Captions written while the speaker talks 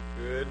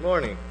Good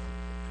morning.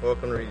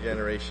 Welcome to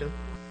Regeneration.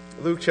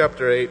 Luke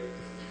chapter 8,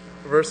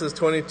 verses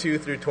 22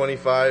 through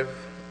 25.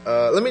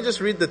 Let me just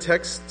read the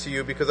text to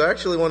you because I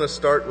actually want to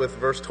start with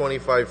verse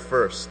 25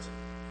 first.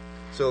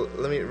 So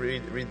let me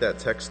read that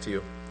text to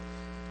you.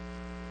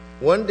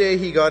 One day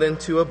he got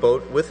into a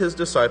boat with his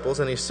disciples,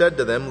 and he said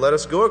to them, "Let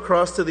us go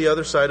across to the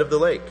other side of the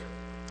lake."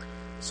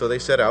 So they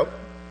set out,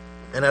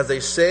 and as they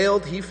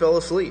sailed, he fell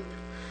asleep.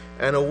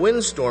 And a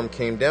windstorm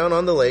came down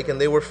on the lake, and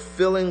they were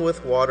filling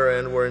with water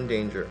and were in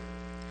danger.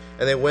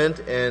 And they went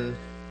and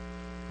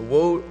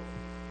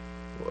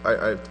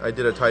I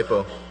did a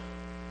typo.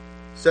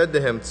 Said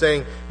to him,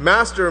 saying,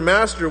 "Master,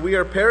 Master, we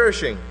are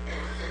perishing."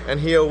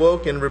 And he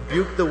awoke and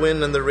rebuked the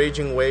wind and the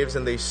raging waves,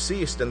 and they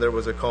ceased, and there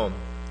was a calm.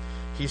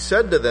 He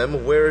said to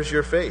them, "Where is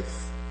your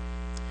faith?"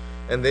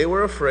 And they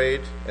were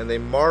afraid, and they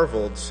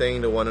marveled,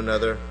 saying to one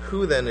another,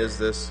 "Who then is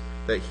this,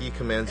 that he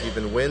commands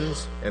even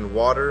winds and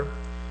water,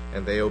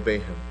 and they obey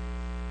him?"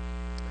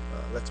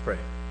 Let's pray.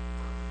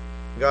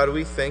 God,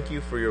 we thank you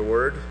for your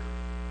word.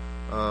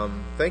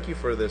 Thank you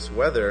for this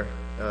weather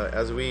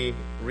as we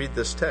read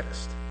this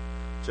text,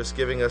 just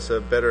giving us a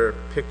better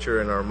picture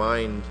in our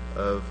mind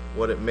of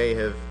what it may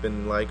have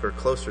been like, or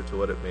closer to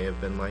what it may have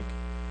been like.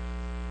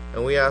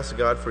 And we ask,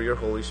 God, for your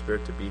Holy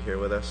Spirit to be here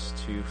with us,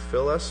 to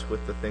fill us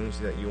with the things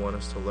that you want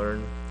us to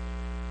learn,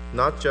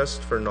 not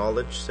just for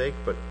knowledge's sake,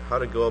 but how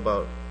to go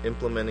about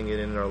implementing it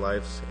in our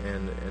lives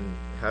and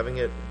having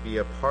it be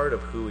a part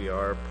of who we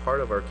are,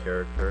 part of our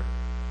character.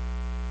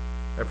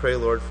 I pray,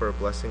 Lord, for a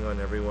blessing on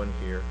everyone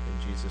here.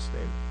 In Jesus'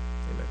 name,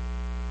 amen.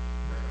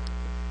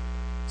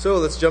 So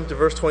let's jump to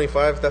verse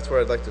 25. That's where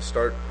I'd like to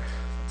start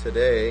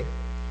today.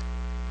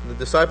 The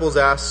disciples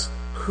ask,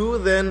 "Who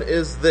then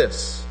is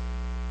this?"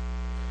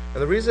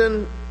 And the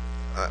reason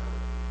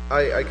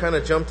I kind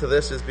of jump to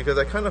this is because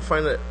I kind of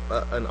find it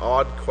an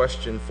odd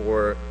question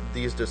for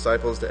these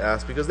disciples to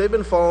ask, because they've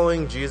been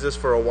following Jesus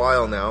for a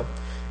while now,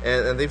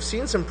 and they've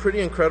seen some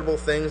pretty incredible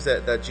things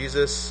that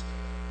Jesus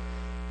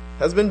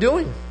has been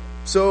doing.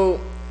 So,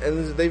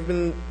 and they've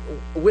been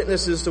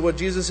witnesses to what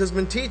Jesus has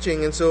been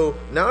teaching. And so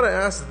now to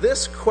ask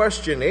this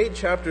question 8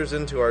 chapters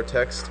into our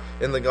text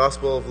in the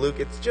Gospel of Luke,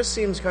 it just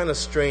seems kind of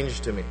strange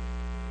to me.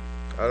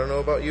 I don't know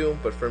about you,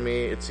 but for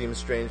me it seems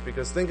strange,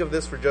 because think of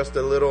this for just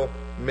a little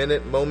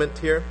moment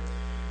here.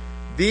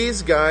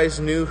 These guys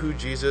knew who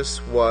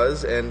Jesus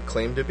was and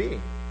claimed to be.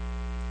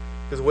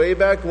 Because way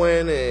back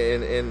when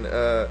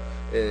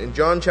in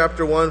John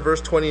chapter 1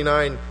 verse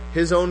 29,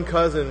 his own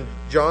cousin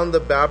John the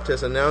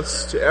Baptist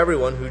announced to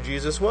everyone who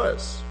Jesus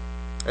was.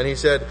 And he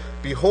said,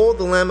 "Behold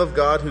the Lamb of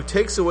God who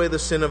takes away the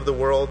sin of the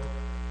world."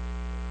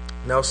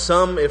 Now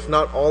some, if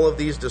not all of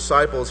these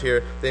disciples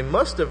here, they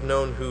must have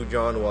known who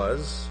John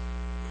was,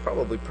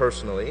 probably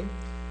personally,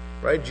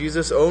 right?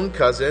 Jesus' own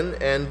cousin,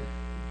 and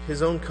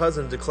his own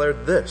cousin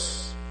declared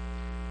this.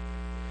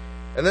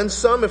 And then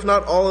some, if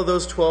not all of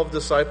those 12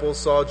 disciples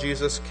saw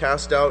Jesus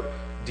cast out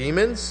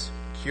demons,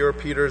 cure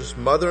Peter's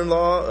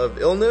mother-in-law of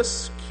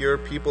illness, cure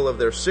people of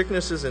their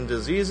sicknesses and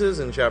diseases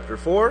in chapter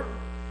 4.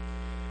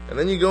 And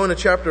then you go into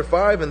chapter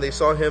 5 and they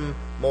saw him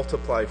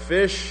multiply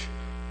fish.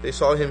 They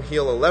saw him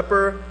heal a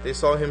leper. They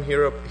saw him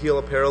heal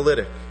a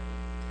paralytic.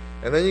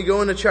 And then you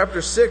go into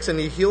chapter 6 and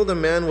he healed a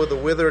man with a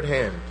withered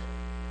hand.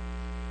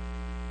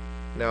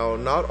 Now,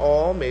 not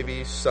all,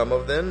 maybe some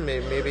of them,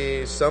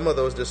 maybe some of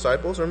those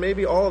disciples, or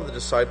maybe all of the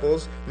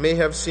disciples may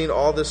have seen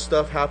all this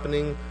stuff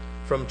happening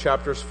from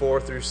chapters 4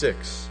 through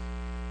 6.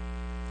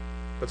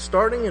 But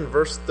starting in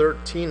verse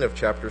 13 of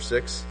chapter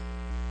 6,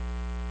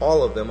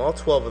 all of them, all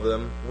 12 of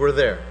them, were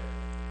there.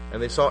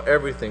 And they saw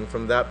everything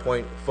from that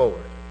point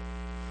forward.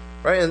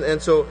 Right? And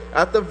so,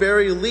 at the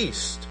very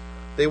least,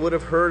 they would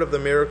have heard of the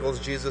miracles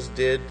Jesus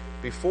did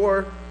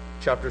before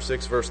chapter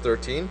 6, verse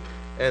 13.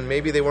 And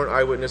maybe they weren't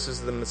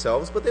eyewitnesses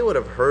themselves, but they would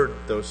have heard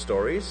those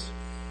stories.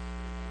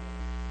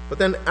 But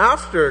then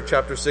after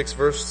chapter 6,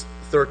 verse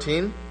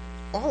 13,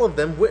 all of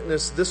them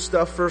witnessed this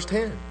stuff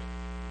firsthand.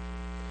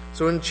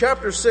 So in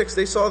chapter 6,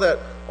 they saw that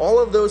all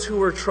of those who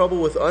were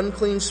troubled with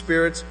unclean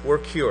spirits were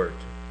cured.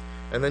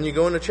 And then you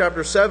go into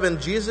chapter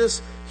 7,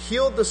 Jesus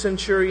healed the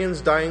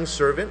centurion's dying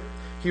servant.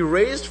 He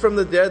raised from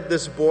the dead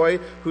this boy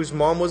whose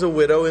mom was a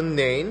widow in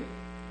Nain.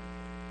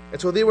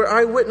 And so they were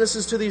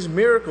eyewitnesses to these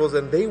miracles,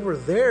 and they were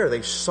there.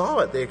 They saw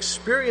it. They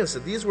experienced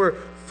it. These were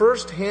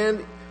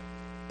first-hand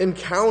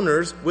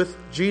encounters with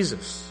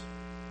Jesus.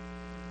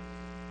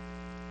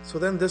 So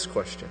then this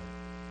question.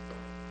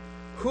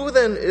 Who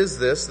then is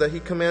this that he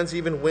commands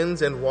even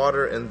winds and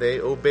water, and they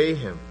obey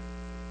him?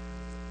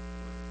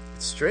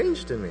 It's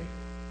strange to me,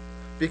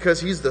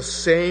 because he's the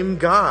same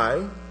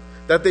guy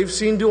that they've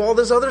seen do all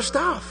this other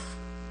stuff.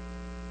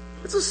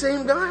 It's the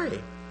same guy.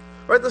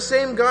 Right? The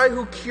same guy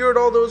who cured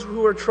all those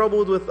who were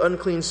troubled with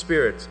unclean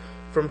spirits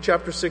from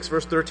chapter 6,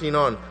 verse 13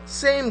 on.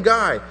 Same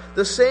guy.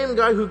 The same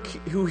guy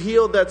who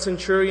healed that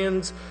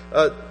centurion's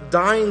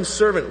dying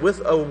servant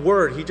with a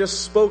word. He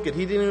just spoke it.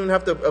 He didn't even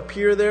have to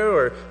appear there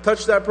or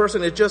touch that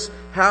person. It just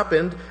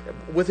happened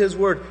with his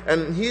word.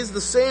 And he's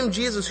the same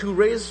Jesus who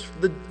raised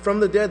from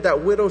the dead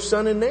that widow's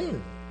son in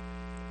Nain.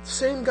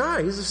 Same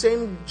guy. He's the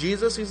same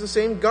Jesus. He's the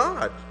same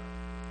God.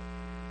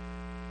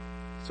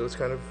 So it's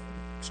kind of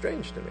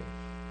strange to me.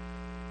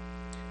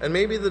 And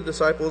maybe the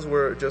disciples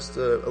were just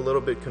a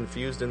little bit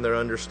confused in their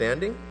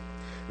understanding.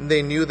 And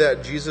they knew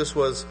that Jesus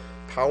was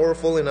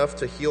powerful enough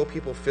to heal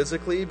people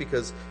physically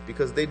because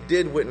they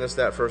did witness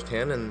that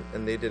firsthand,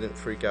 and they didn't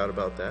freak out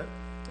about that.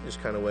 They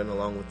just kind of went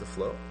along with the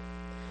flow.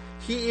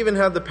 He even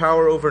had the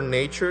power over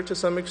nature to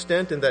some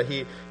extent, in that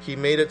he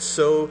made it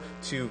so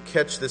to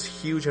catch this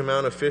huge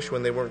amount of fish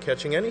when they weren't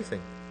catching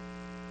anything.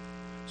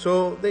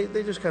 So they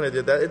just kind of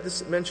did that.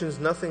 This mentions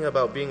nothing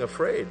about being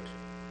afraid.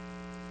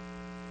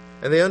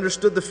 And they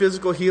understood the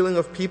physical healing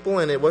of people,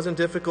 and it wasn't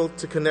difficult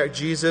to connect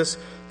Jesus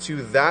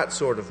to that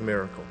sort of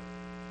miracle.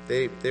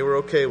 They were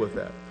okay with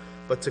that.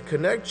 But to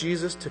connect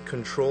Jesus to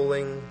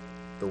controlling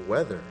the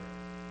weather,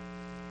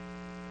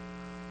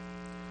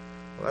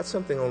 well, that's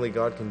something only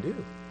God can do.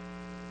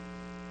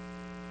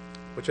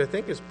 Which I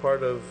think is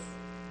part of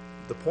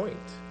the point.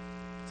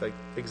 It's like,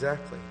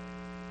 exactly.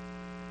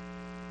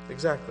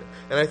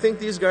 And I think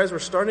these guys were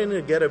starting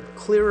to get a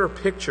clearer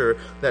picture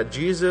that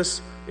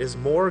Jesus is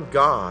more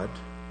God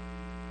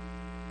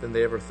than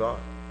they ever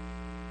thought.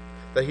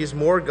 That he's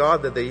more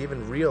God than they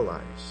even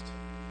realized.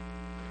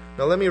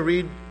 Now let me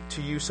read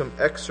to you some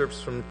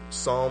excerpts from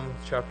Psalm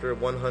chapter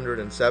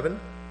 107.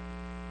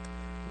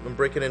 I'm going to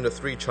break it into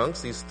 3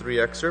 chunks, these 3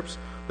 excerpts.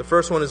 The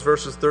first one is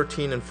verses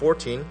 13 and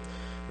 14.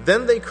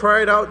 Then they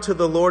cried out to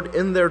the Lord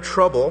in their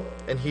trouble,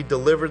 and he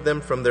delivered them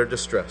from their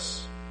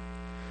distress.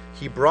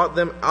 He brought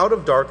them out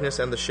of darkness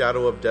and the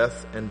shadow of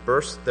death, and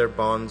burst their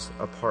bonds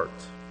apart.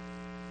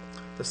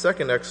 The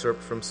second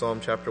excerpt from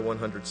Psalm chapter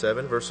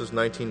 107, verses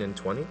 19 and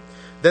 20.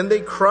 Then they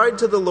cried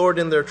to the Lord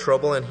in their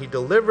trouble, and he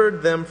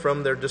delivered them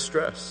from their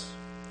distress.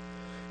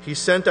 He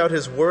sent out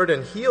his word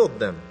and healed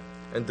them,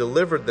 and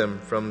delivered them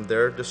from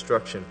their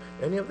destruction.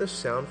 Any of this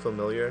sound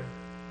familiar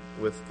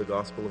with the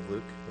Gospel of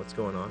Luke? What's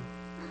going on?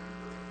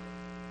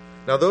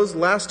 Now, those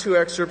last 2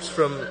 excerpts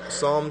from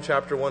Psalm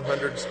chapter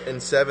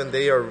 107,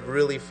 they are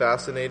really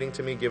fascinating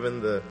to me,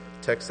 given the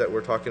text that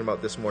we're talking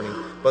about this morning.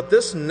 But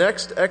this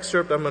next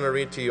excerpt I'm going to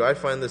read to you, I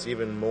find this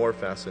even more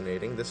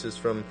fascinating. This is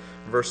from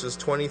verses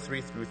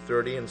 23 through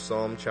 30 in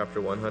Psalm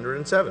chapter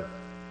 107.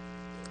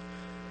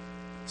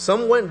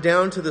 Some went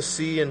down to the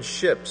sea in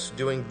ships,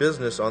 doing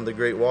business on the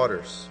great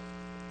waters.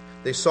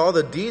 They saw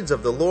the deeds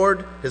of the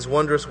Lord, his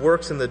wondrous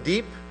works in the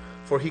deep.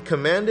 For he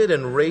commanded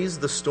and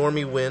raised the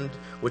stormy wind,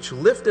 which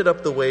lifted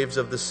up the waves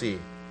of the sea.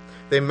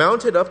 They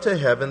mounted up to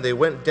heaven, they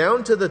went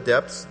down to the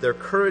depths, their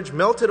courage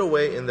melted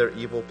away in their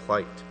evil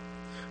plight.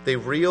 They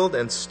reeled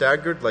and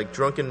staggered like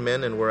drunken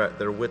men and were at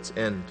their wits'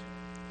 end.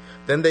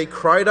 Then they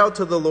cried out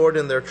to the Lord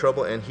in their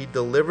trouble, and he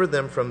delivered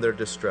them from their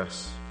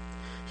distress.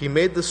 He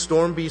made the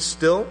storm be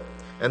still,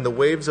 and the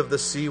waves of the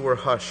sea were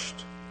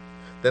hushed.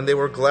 Then they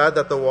were glad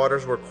that the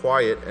waters were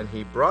quiet, and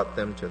he brought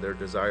them to their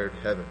desired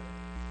heaven.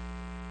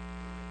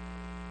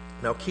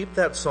 Now keep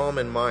that psalm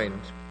in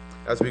mind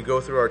as we go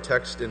through our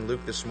text in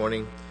Luke this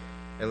morning.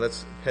 And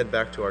let's head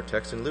back to our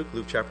text in Luke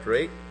chapter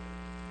 8,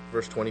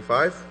 verse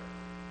 25.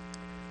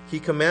 He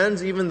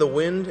commands even the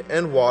wind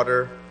and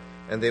water,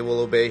 and they will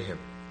obey him.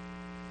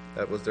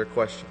 That was their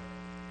question.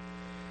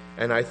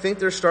 And I think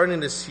they're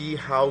starting to see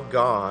how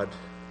God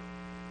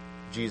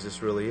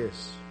Jesus really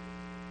is.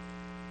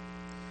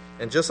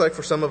 And just like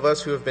for some of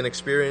us who have been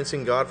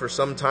experiencing God for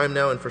some time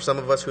now, and for some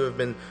of us who have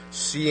been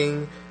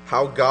seeing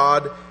how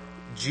God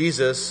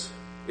Jesus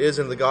is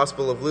in the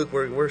Gospel of Luke,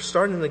 we're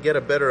starting to get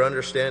a better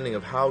understanding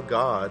of how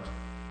God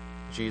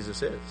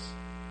Jesus is.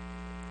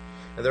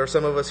 And there are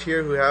some of us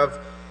here who have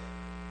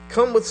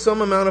come with some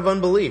amount of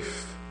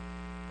unbelief.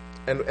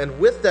 And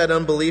with that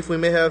unbelief, we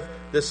may have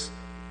this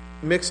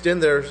mixed in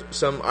there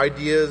some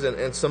ideas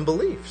and some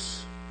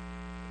beliefs.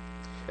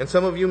 And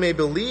some of you may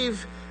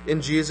believe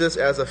in Jesus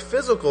as a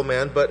physical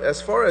man, but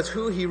as far as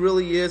who he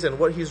really is and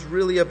what he's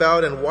really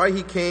about and why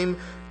he came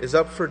is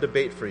up for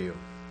debate for you.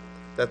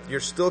 That you're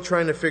still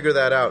trying to figure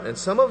that out. And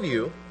some of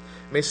you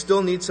may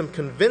still need some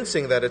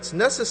convincing that it's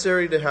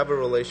necessary to have a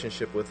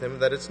relationship with him,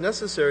 that it's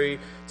necessary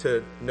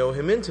to know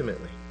him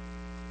intimately.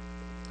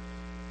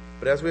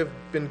 But as we have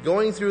been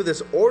going through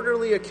this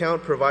orderly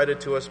account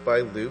provided to us by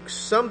Luke,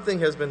 something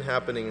has been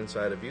happening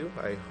inside of you,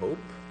 I hope.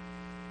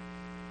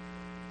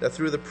 That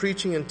through the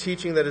preaching and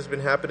teaching that has been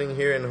happening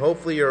here, and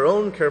hopefully your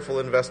own careful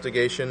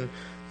investigation,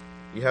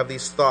 you have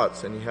these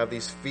thoughts and you have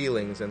these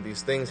feelings and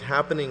these things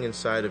happening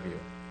inside of you.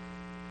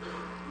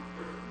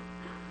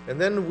 And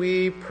then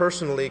we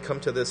personally come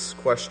to this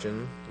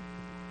question,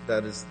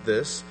 that is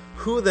this: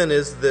 who then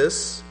is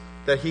this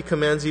that he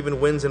commands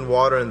even winds and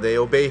water and they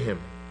obey him?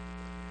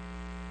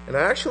 And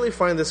I actually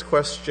find this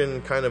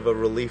question kind of a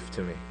relief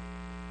to me.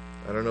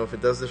 I don't know if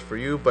it does this for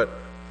you, but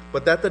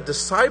that the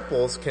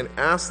disciples can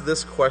ask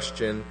this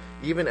question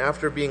even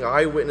after being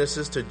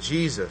eyewitnesses to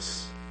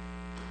Jesus.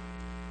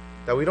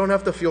 That we don't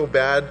have to feel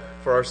bad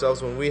for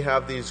ourselves when we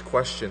have these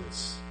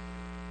questions,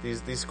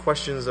 these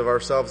questions of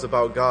ourselves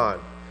about God.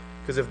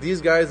 Because if these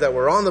guys that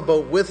were on the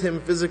boat with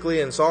him physically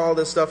and saw all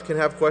this stuff can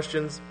have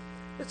questions,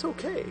 it's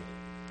okay.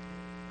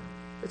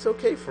 It's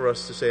okay for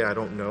us to say, I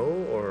don't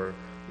know, or,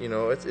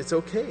 it's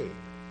okay.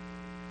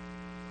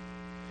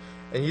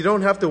 And you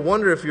don't have to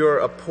wonder if you're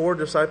a poor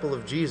disciple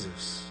of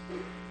Jesus.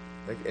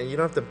 And you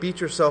don't have to beat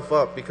yourself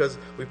up, because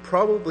we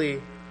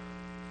probably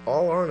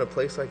all are in a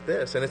place like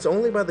this. And it's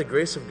only by the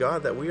grace of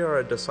God that we are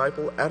a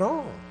disciple at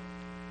all.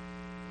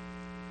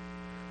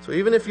 So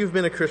even if you've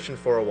been a Christian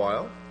for a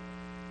while,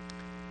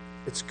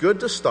 it's good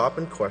to stop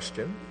and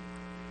question,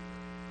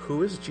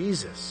 who is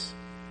Jesus?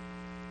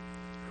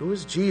 Who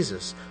is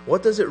Jesus?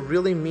 What does it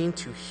really mean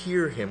to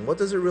hear him? What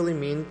does it really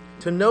mean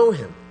to know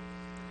him?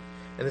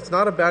 And it's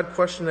not a bad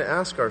question to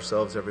ask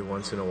ourselves every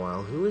once in a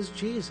while. Who is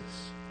Jesus?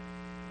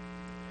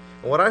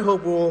 And what I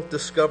hope we'll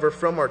discover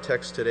from our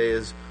text today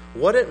is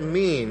what it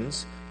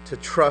means to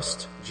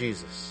trust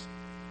Jesus.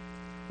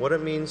 What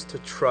it means to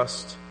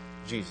trust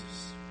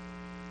Jesus.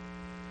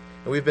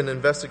 And we've been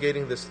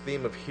investigating this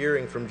theme of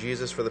hearing from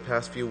Jesus for the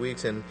past few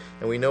weeks, and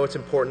we know it's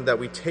important that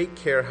we take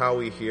care how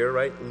we hear,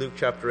 right? Luke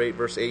chapter 8,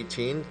 verse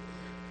 18.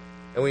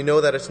 And we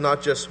know that it's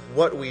not just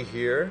what we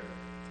hear,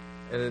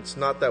 and it's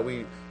not that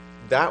we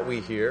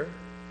hear,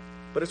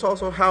 but it's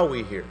also how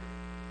we hear.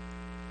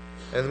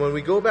 And when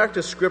we go back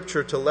to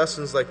Scripture, to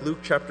lessons like Luke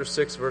chapter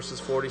 6, verses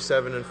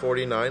 47 and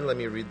 49, let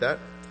me read that.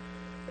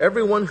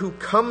 Everyone who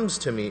comes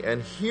to me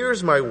and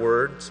hears my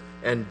words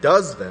and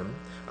does them,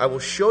 I will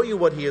show you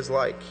what he is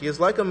like. He is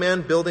like a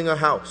man building a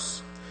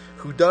house,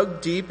 who dug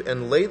deep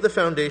and laid the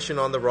foundation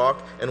on the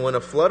rock, and when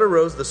a flood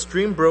arose, the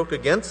stream broke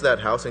against that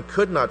house and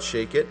could not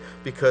shake it,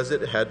 because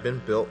it had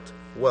been built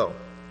well.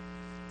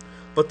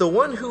 But the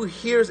one who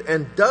hears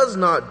and does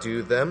not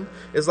do them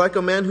is like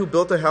a man who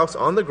built a house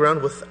on the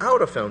ground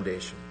without a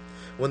foundation.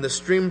 When the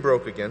stream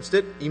broke against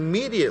it,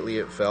 immediately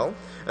it fell,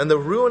 and the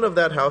ruin of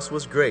that house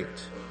was great.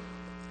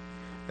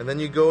 And then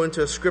you go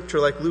into a scripture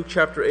like Luke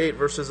chapter 8,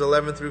 verses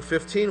 11 through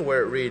 15,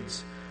 where it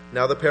reads,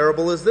 Now the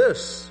parable is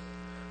this.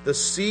 The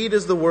seed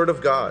is the word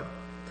of God.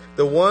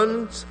 The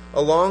ones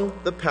along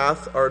the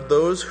path are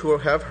those who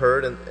have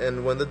heard,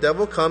 and when the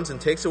devil comes and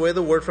takes away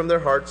the word from their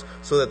hearts,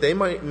 so that they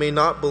may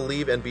not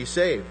believe and be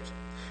saved.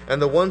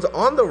 And the ones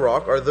on the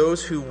rock are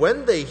those who,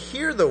 when they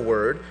hear the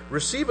word,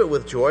 receive it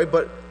with joy,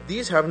 but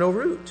these have no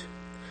root.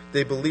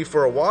 They believe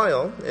for a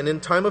while, and in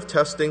time of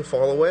testing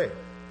fall away.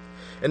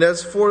 And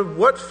as for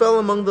what fell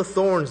among the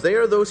thorns, they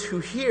are those who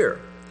hear.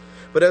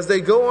 But as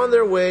they go on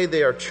their way,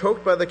 they are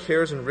choked by the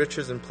cares and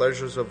riches and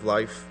pleasures of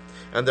life,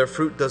 and their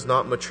fruit does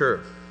not mature.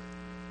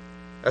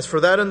 As for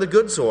that in the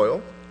good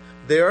soil,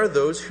 they are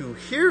those who,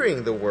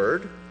 hearing the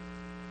word,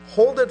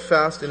 hold it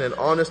fast in an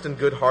honest and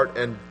good heart,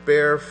 and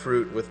bear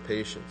fruit with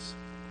patience.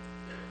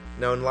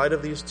 Now, in light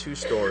of these two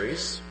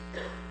stories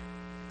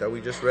that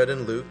we just read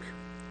in Luke,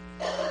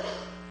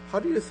 how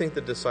do you think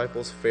the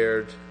disciples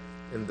fared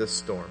in this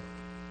storm?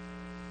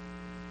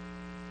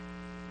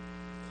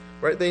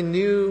 Right? They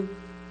knew,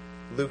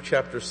 Luke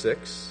chapter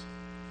 6,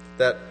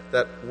 that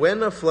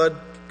when a flood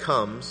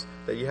comes,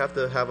 that you have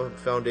to have a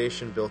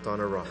foundation built on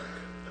a rock.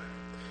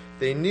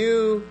 They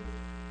knew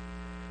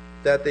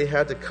that they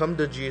had to come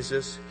to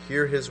Jesus,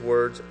 hear his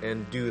words,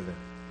 and do them.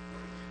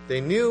 They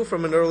knew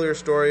from an earlier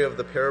story of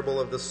the parable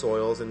of the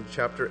soils in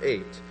chapter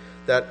 8,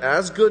 that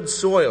as good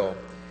soil,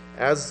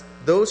 as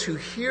those who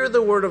hear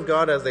the word of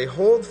God, as they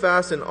hold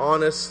fast and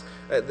honest,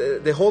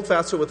 they hold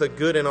fast to it with a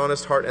good and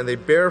honest heart, and they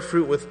bear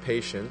fruit with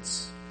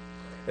patience.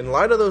 In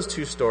light of those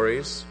two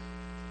stories,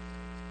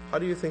 how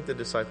do you think the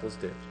disciples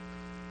did?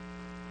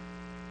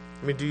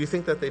 I mean, do you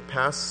think that they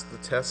passed the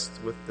test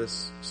with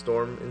this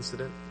storm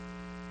incident?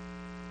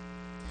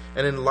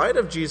 And in light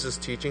of Jesus'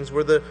 teachings,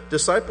 were the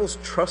disciples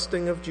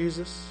trusting of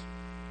Jesus?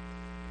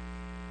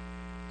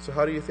 So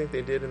how do you think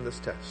they did in this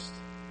test?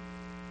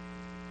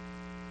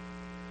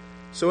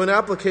 So in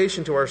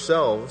application to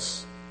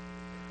ourselves,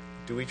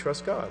 do we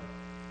trust God?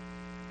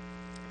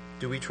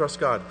 Do we trust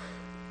God?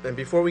 And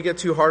before we get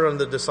too hard on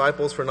the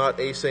disciples for not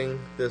acing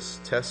this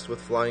test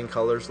with flying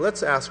colors,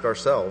 let's ask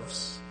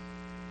ourselves,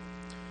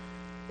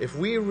 if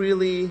we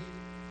really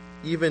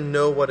even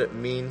know what it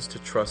means to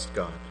trust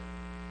God.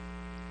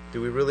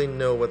 Do we really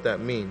know what that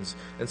means?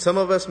 And some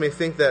of us may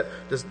think that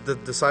the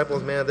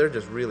disciples, man, they're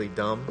just really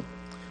dumb.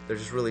 They're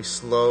just really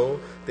slow.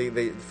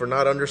 They for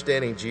not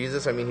understanding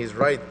Jesus. I mean, he's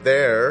right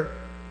there.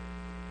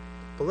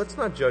 But let's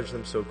not judge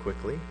them so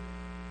quickly.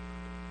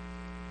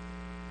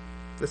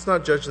 Let's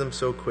not judge them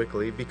so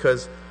quickly,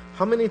 because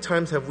how many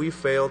times have we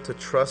failed to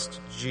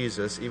trust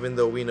Jesus even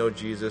though we know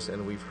Jesus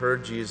and we've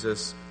heard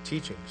Jesus'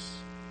 teachings?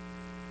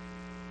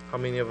 How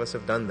many of us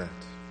have done that?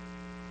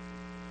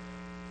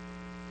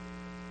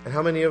 And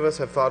how many of us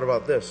have thought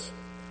about this?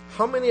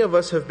 How many of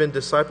us have been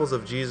disciples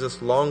of Jesus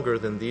longer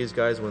than these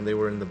guys when they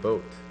were in the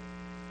boat?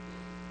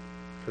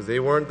 Because they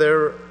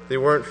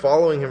weren't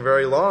following him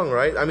very long,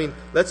 right? I mean,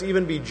 let's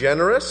even be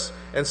generous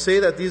and say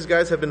that these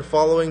guys have been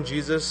following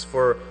Jesus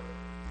for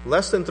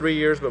less than 3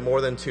 years, but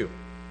more than 2.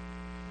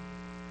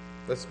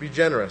 Let's be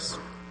generous.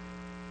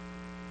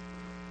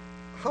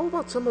 How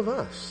about some of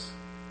us?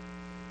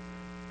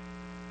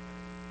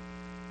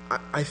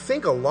 I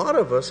think a lot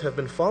of us have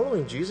been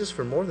following Jesus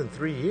for more than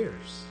 3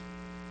 years.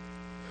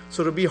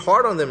 So to be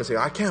hard on them and say,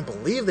 I can't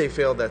believe they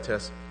failed that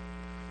test.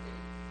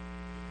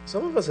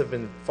 Some of us have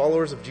been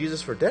followers of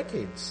Jesus for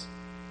decades.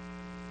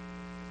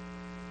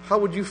 How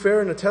would you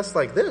fare in a test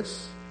like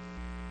this?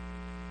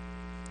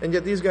 And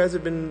yet these guys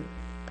have been,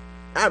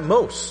 at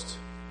most,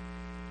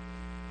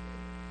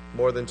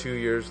 more than 2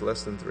 years,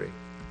 less than 3.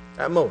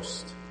 At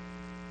most.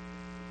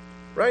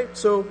 Right?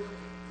 So, it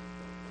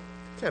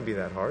can't be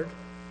that hard.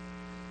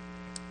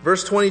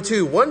 Verse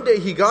 22, one day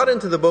he got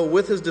into the boat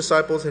with his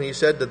disciples and he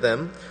said to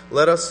them,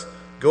 let us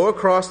go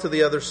across to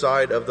the other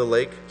side of the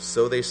lake.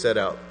 So they set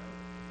out.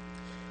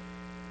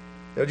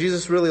 Now,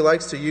 Jesus really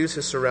likes to use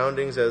his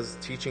surroundings as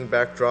teaching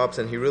backdrops,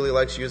 and he really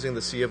likes using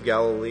the Sea of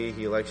Galilee.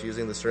 He likes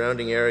using the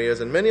surrounding areas,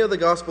 and many of the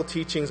gospel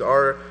teachings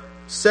are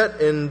set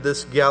in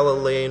this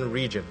Galilean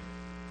region.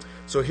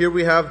 So here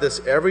we have this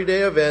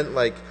everyday event,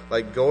 like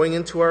going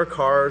into our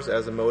cars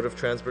as a mode of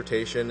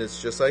transportation. It's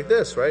just like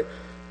this, right?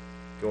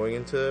 Going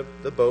into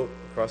the boat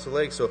across the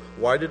lake. So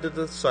why did the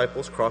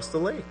disciples cross the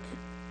lake?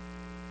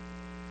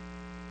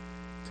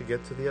 To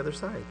get to the other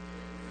side.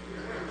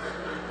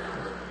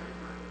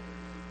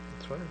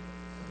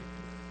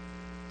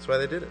 That's why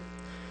they did it.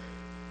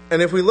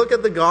 And if we look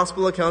at the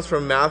gospel accounts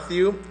from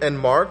Matthew and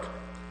Mark,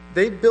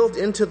 they built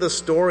into the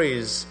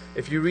stories,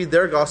 if you read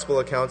their gospel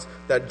accounts,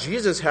 that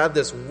Jesus had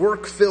this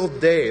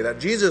work-filled day, that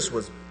Jesus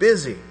was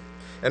busy.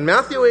 And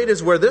Matthew 8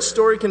 is where this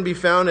story can be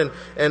found,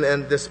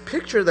 and this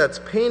picture that's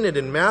painted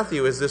in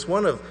Matthew is this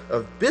one of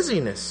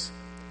busyness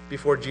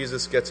before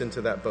Jesus gets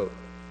into that boat.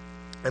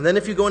 And then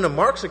if you go into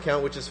Mark's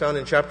account, which is found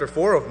in chapter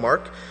 4 of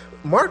Mark,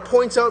 Mark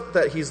points out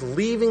that he's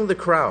leaving the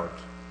crowd,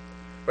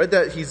 right?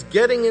 That he's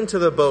getting into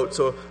the boat.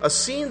 So a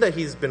scene that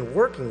he's been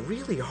working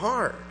really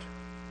hard.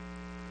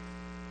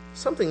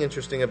 Something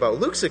interesting about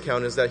Luke's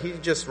account is that he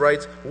just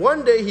writes,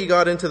 one day he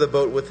got into the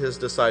boat with his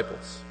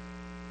disciples.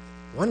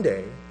 One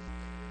day.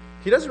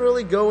 He doesn't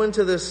really go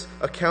into this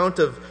account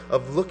of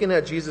looking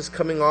at Jesus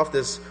coming off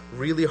this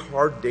really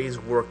hard day's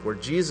work where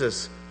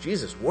Jesus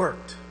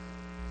worked.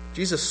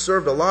 Jesus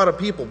served a lot of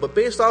people, but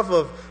based off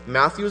of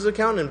Matthew's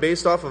account and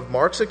based off of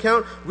Mark's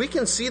account, we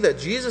can see that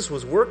Jesus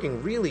was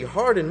working really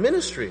hard in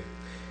ministry.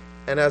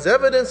 And as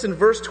evidence in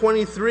verse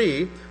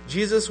 23,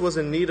 Jesus was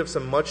in need of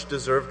some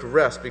much-deserved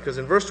rest, because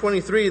in verse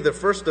 23, the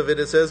first of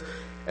it says,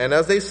 and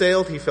as they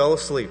sailed, he fell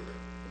asleep.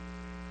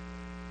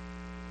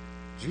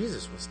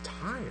 Jesus was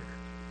tired.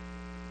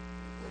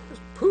 He was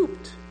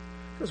pooped.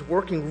 He was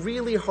working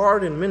really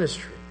hard in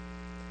ministry.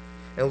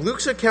 And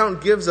Luke's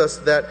account gives us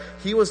that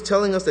he was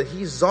telling us that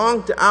he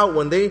zonked out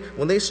when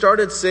they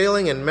started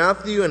sailing, and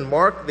Matthew and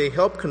Mark, they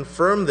helped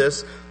confirm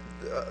this,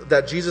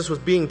 that Jesus was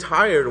being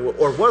tired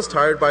or was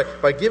tired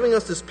by giving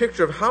us this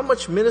picture of how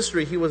much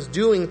ministry he was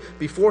doing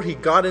before he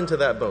got into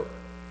that boat.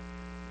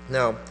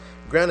 Now,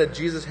 granted,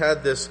 Jesus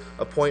had this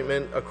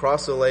appointment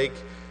across the lake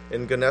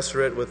in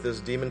Gennesaret with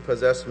this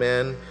demon-possessed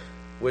man,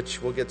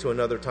 which we'll get to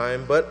another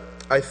time, but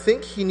I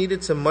think he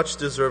needed some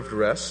much-deserved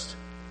rest.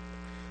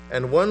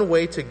 And one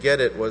way to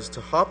get it was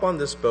to hop on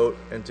this boat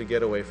and to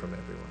get away from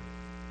everyone.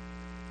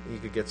 You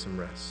could get some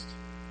rest.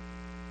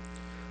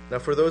 Now,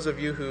 for those of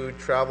you who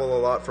travel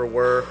a lot for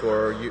work,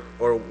 or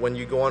when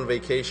you go on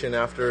vacation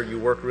after you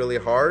work really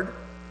hard,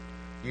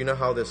 you know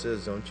how this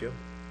is, don't you?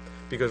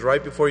 Because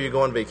right before you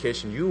go on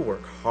vacation, you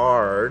work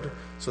hard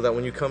so that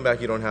when you come back,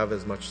 you don't have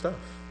as much stuff.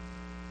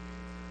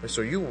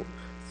 So you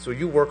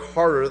work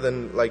harder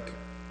than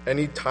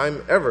any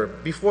time ever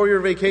before your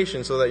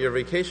vacation, so that your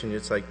vacation,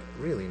 it's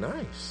really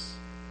nice.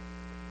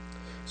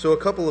 So a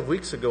couple of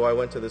weeks ago, I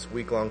went to this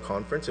week-long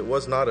conference. It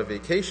was not a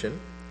vacation,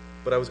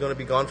 but I was going to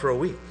be gone for a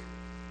week.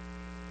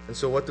 And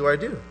so what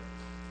do?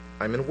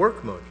 I'm in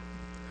work mode.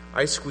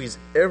 I squeeze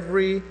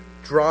every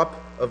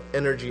drop of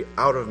energy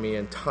out of me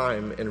and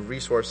time and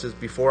resources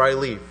before I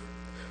leave,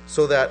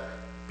 so that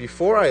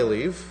before I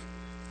leave,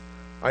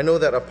 I know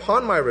that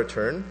upon my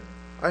return,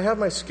 I have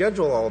my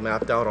schedule all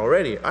mapped out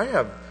already. I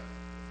have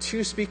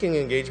 2 speaking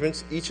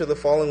engagements each of the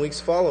following weeks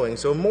following,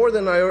 so more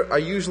than I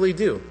usually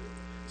do.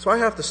 So I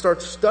have to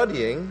start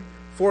studying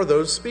for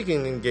those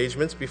speaking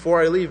engagements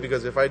before I leave,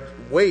 because if I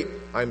wait,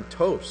 I'm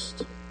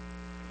toast.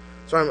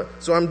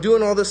 So I'm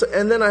doing all this,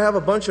 and then I have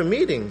a bunch of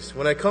meetings.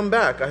 When I come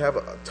back, I have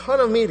a ton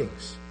of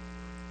meetings.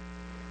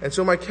 And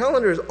so my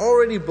calendar is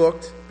already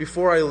booked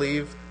before I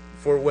leave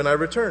for when I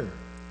return.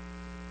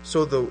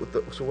 So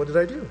what did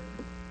I do?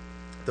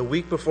 The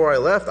week before I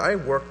left, I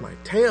worked my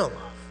tail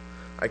off.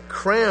 I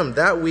crammed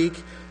that week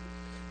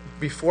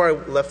before I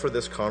left for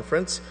this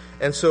conference.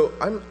 And so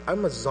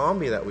I'm a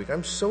zombie that week.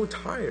 I'm so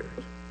tired.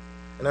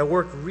 And I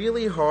worked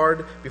really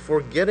hard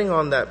before getting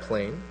on that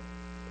plane.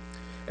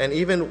 And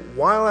even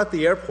while at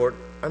the airport,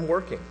 I'm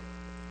working.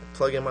 I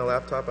plug in my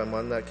laptop. I'm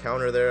on that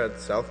counter there at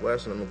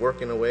Southwest, and I'm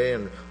working away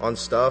and on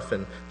stuff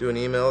and doing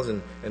emails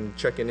and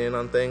checking in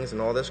on things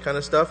and all this kind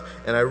of stuff.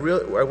 And I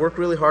work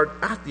really hard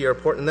at the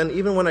airport. And then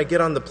even when I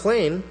get on the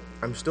plane,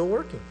 I'm still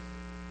working.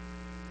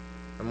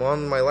 I'm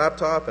on my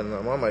laptop and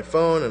I'm on my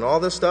phone and all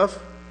this stuff.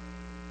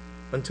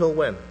 Until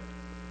when?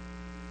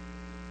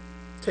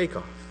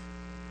 Takeoff.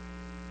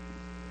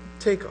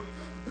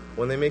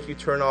 When they make you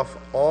turn off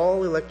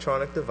all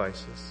electronic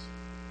devices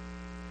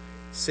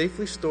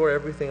safely store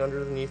everything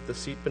underneath the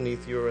seat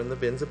beneath you or in the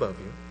bins above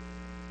you.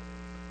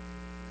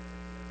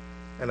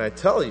 And I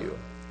tell you,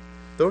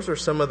 those are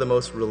some of the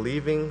most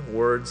relieving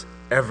words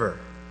ever.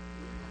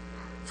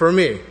 For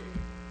me,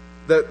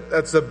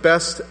 that's the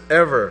best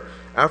ever.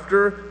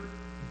 After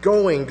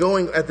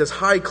going at this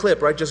high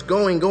clip, right? Just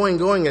going,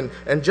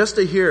 and just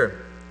to hear,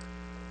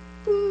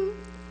 boom,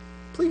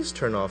 please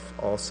turn off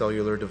all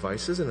cellular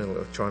devices and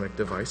electronic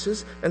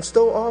devices and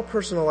stow all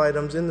personal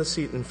items in the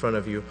seat in front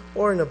of you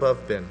or an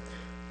above bin.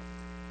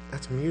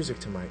 That's music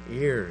to my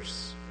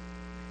ears.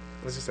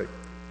 I was just like,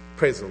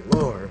 praise the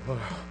Lord.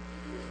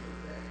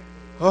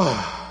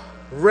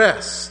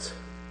 Rest.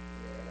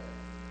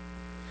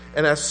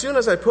 And as soon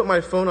as I put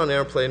my phone on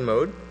airplane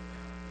mode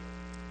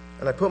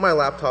and I put my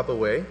laptop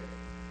away,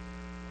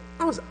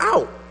 I was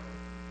out.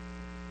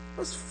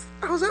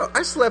 I was out.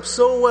 I slept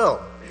so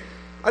well.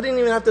 I didn't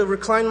even have to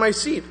recline my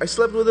seat. I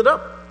slept with it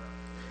up.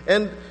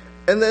 And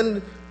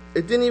then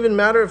it didn't even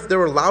matter if there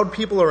were loud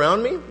people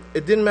around me.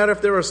 It didn't matter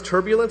if there was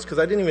turbulence, because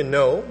I didn't even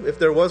know if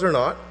there was or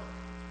not.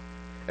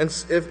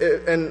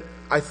 And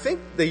I think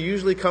they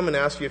usually come and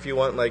ask you if you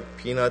want like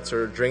peanuts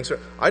or drinks.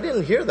 I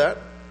didn't hear that.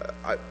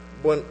 I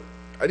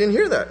didn't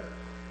hear that.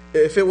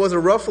 If it was a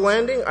rough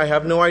landing, I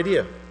have no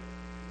idea.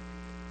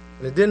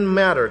 And it didn't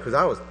matter because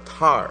I was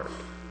tired.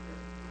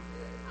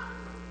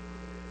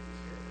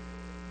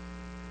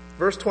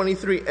 Verse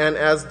 23, and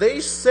as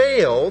they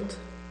sailed,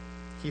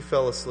 he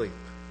fell asleep.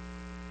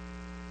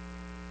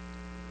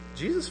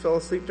 Jesus fell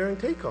asleep during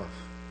takeoff.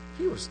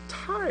 He was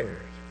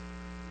tired.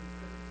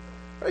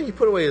 Right? He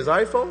put away his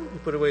iPhone. He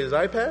put away his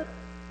iPad.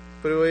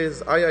 Put away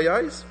his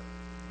eyes.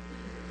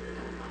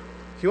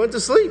 He went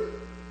to sleep.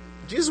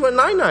 Jesus went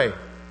night-night.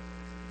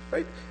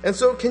 Right? And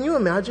so can you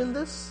imagine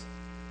this?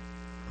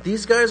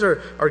 These guys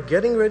are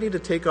getting ready to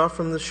take off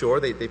from the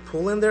shore. They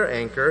pull in their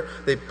anchor.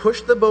 They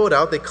push the boat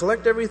out. They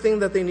collect everything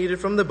that they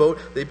needed from the boat.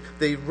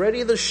 They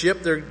ready the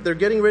ship. They're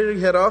getting ready to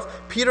head off.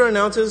 Peter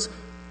announces,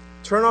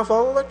 turn off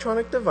all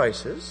electronic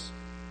devices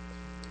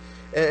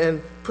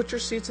and put your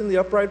seats in the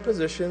upright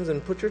positions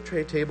and put your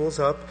tray tables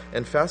up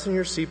and fasten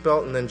your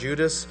seatbelt. And then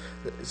Judas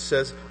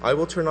says, I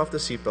will turn off the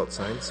seatbelt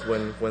signs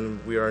when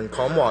we are in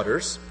calm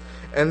waters.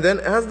 And then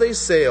as they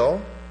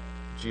sail,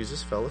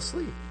 Jesus fell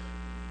asleep.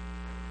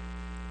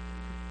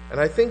 And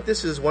I think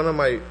this is one of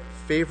my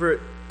favorite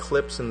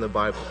clips in the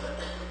Bible.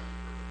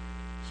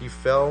 He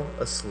fell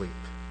asleep.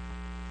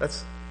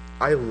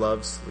 I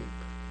love sleep.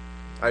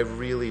 I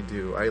really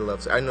do.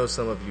 I know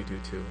some of you do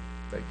too.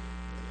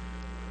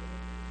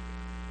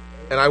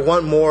 And I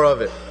want more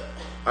of it.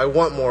 I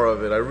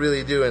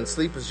really do. And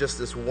sleep is just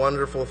this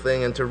wonderful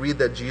thing. And to read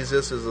that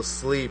Jesus is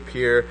asleep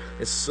here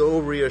is so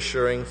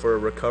reassuring for a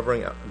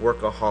recovering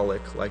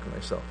workaholic like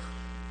myself.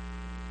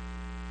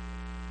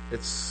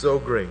 It's so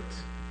great.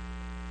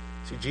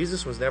 See,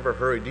 Jesus was never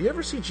hurried. Do you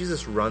ever see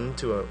Jesus run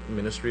to a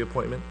ministry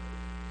appointment?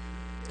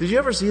 Did you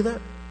ever see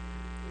that?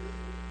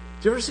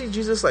 Do you ever see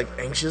Jesus like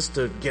anxious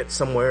to get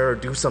somewhere or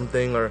do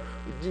something? Or,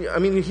 I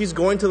mean, he's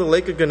going to the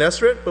lake of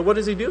Gennesaret, but what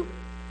does he do?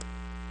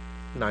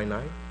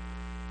 Night-night.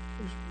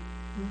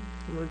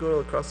 I'm going to go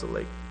across the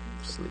lake,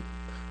 sleep.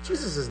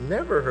 Jesus is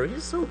never hurried.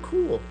 He's so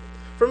cool.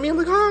 For me, I'm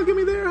like, get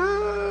me there.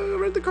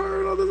 Rent the car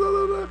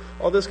and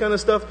all this kind of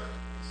stuff.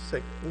 It's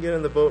like, get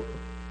in the boat.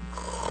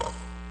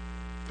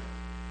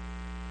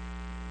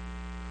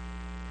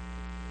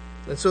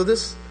 And so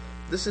this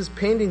is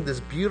painting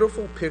this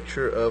beautiful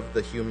picture of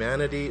the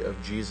humanity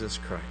of Jesus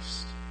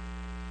Christ.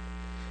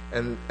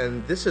 And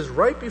this is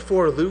right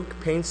before Luke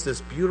paints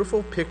this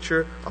beautiful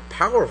picture, a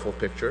powerful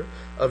picture,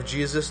 of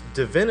Jesus'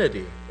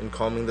 divinity in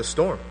calming the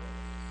storm.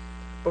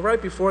 But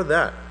right before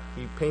that,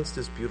 he paints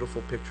this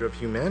beautiful picture of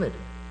humanity.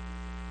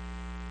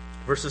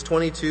 Verses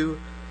 22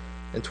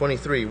 and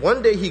 23.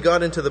 One day he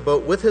got into the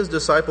boat with his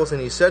disciples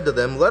and he said to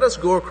them, let us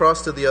go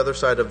across to the other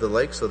side of the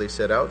lake. So they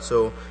set out.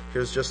 So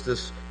here's just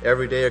this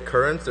everyday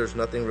occurrence. There's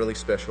nothing really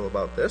special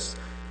about this.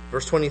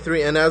 Verse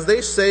 23, and as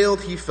they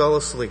sailed, he fell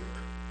asleep.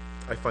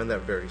 I find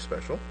that very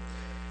special.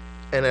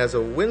 And as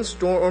a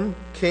windstorm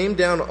came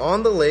down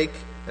on the lake,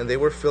 and they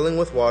were filling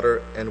with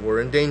water and were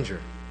in danger.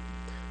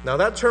 Now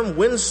that term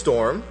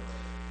windstorm,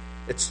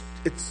 it's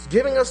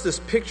giving us this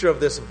picture of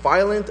this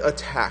violent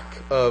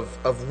attack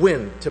of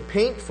wind, to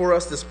paint for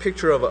us this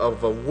picture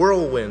of a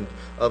whirlwind,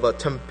 of a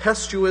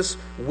tempestuous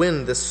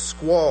wind, this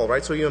squall,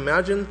 right? So you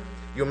imagine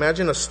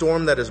a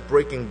storm that is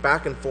breaking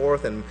back and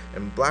forth and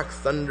black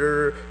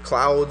thunder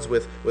clouds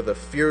with a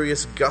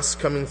furious gust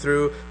coming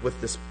through, with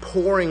this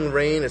pouring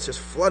rain. It's just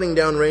flooding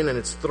down rain and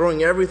it's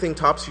throwing everything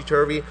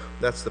topsy-turvy.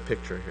 That's the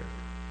picture here.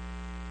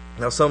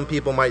 Now some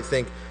people might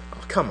think,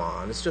 oh, come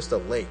on, it's just a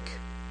lake.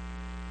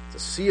 The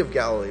Sea of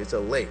Galilee, it's a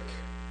lake.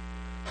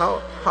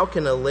 How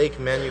can a lake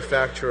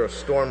manufacture a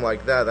storm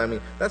like that? I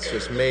mean, that's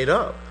just made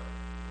up.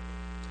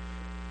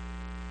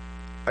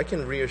 I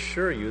can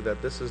reassure you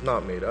that this is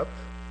not made up.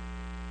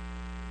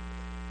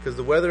 Because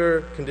the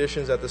weather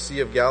conditions at the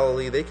Sea of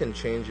Galilee, they can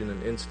change in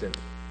an instant,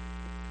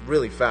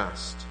 really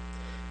fast.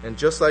 And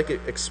just like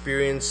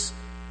experience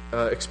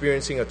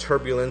experiencing a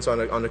turbulence on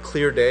a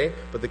clear day,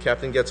 but the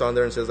captain gets on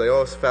there and says, like,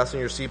 oh, fasten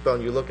your seatbelt,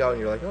 and you look out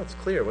and you're like, oh, it's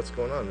clear, what's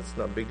going on? It's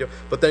not a big deal.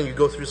 But then you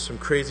go through some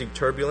crazy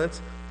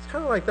turbulence. It's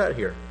kind of like that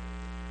here,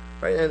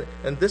 right?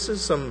 And this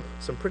is some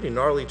pretty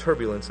gnarly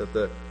turbulence that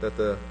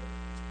the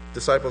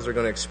disciples are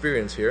going to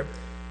experience here.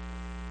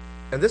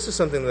 And this is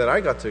something that I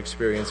got to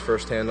experience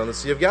firsthand on the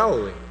Sea of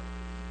Galilee.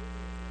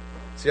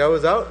 See, I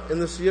was out in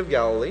the Sea of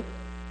Galilee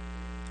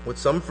with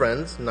some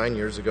friends 9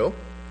 years ago,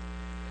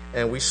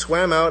 and we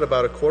swam out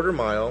about a quarter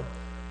mile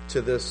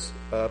to this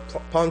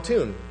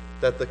pontoon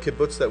that the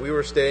kibbutz that we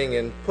were staying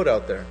in put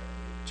out there,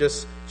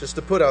 just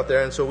to put out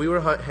there. And so we were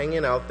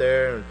hanging out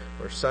there, and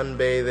we're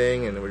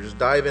sunbathing, and we're just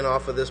diving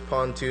off of this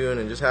pontoon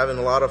and just having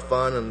a lot of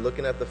fun and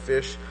looking at the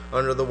fish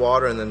under the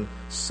water. And then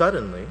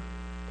suddenly,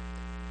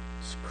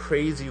 this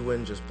crazy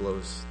wind just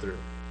blows through.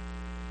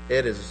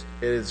 It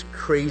is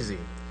crazy.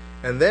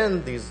 And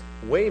then these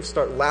waves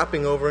start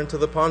lapping over into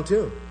the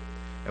pontoon,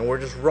 and we're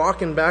just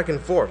rocking back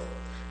and forth.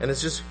 And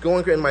it's just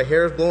going, and my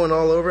hair is blowing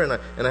all over,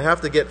 and I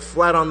have to get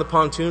flat on the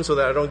pontoon so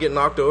that I don't get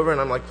knocked over,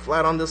 and I'm like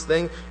flat on this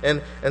thing.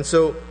 And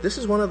so this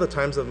is one of the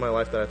times of my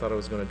life that I thought I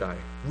was going to die.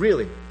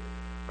 Really.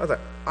 I was like,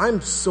 I'm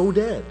so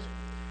dead.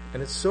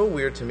 And it's so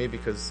weird to me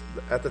because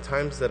at the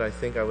times that I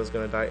think I was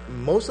going to die,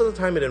 most of the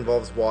time it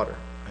involves water.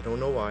 I don't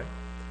know why.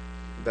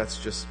 That's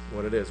just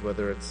what it is,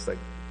 whether it's like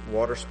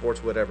water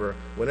sports, whatever.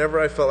 Whenever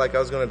I felt like I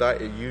was going to die,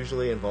 it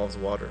usually involves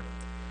water.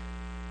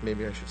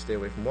 Maybe I should stay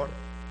away from water.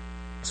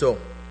 So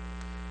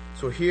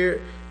here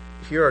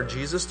are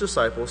Jesus'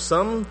 disciples,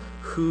 some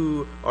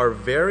who are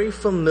very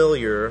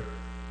familiar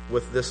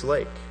with this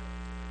lake,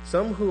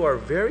 some who are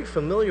very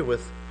familiar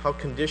with how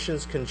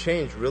conditions can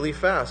change really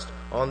fast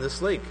on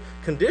this lake,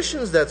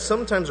 conditions that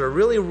sometimes are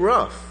really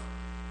rough.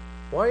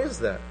 Why is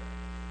that?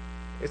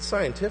 It's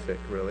scientific,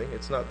 really.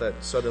 It's not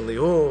that suddenly,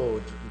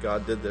 oh,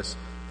 God did this.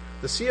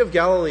 The Sea of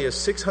Galilee is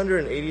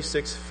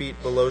 686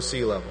 feet below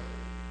sea level.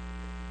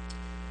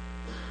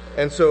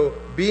 And so,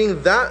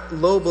 being that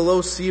low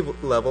below sea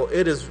level,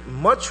 it is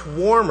much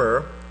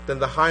warmer than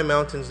the high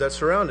mountains that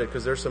surround it,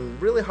 because there's some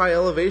really high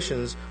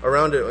elevations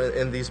around it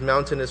in these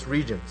mountainous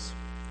regions.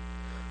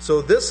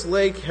 So this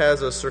lake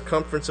has a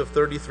circumference of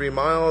 33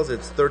 miles.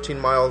 It's 13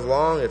 miles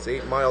long. It's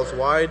 8 miles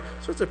wide.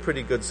 So it's a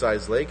pretty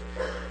good-sized lake.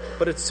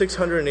 But it's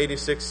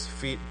 686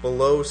 feet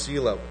below sea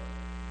level.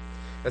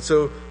 And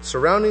so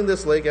surrounding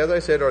this lake, as I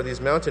said, are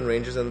these mountain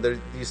ranges and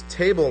these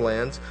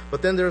tablelands,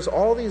 but then there's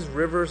all these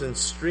rivers and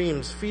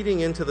streams feeding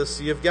into the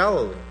Sea of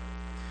Galilee.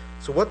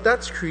 So what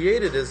that's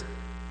created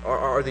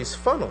are these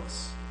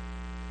funnels.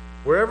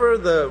 Wherever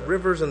the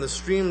rivers and the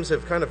streams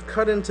have kind of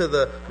cut into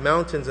the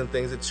mountains and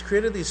things, it's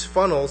created these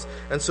funnels.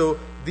 And so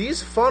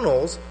these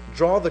funnels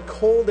draw the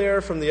cold air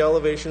from the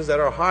elevations that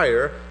are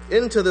higher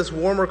into this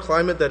warmer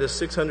climate that is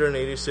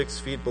 686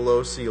 feet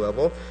below sea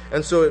level.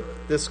 And so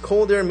this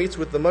cold air meets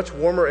with the much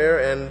warmer air,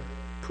 and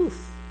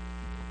poof,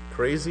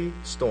 crazy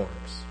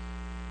storms.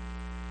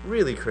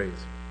 Really crazy.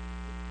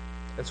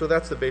 And so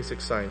that's the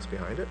basic science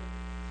behind it.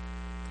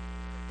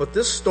 But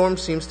this storm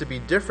seems to be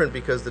different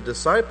because the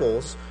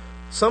disciples,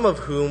 some of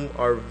whom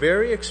are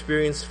very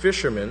experienced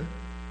fishermen,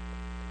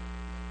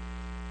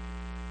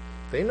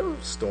 they know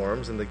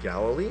storms in the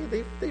Galilee.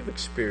 They've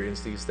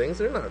experienced these things.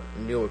 They're not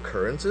new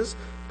occurrences.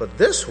 But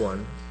this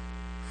one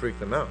freaked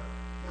them out.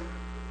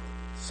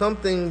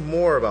 Something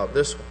more about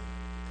this one.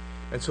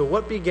 And so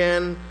what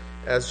began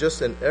as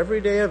just an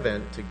everyday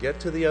event to get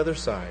to the other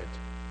side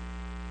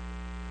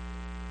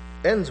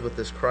ends with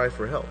this cry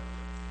for help.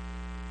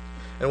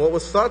 And what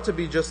was thought to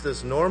be just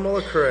this normal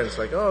occurrence,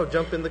 like, oh,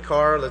 jump in the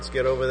car, let's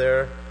get over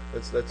there,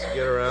 let's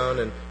get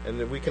around,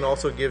 and we can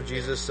also give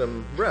Jesus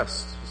some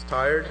rest. He's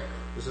tired.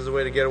 This is a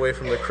way to get away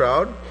from the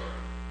crowd.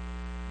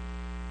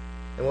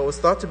 And what was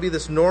thought to be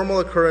this normal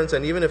occurrence,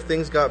 and even if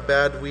things got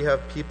bad, we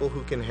have people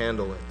who can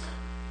handle it.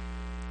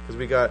 Because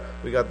we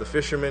got the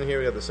fishermen here,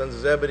 we got the sons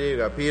of Zebedee, we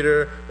got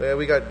Peter,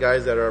 we got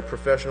guys that are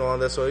professional on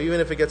this. So even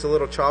if it gets a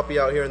little choppy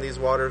out here in these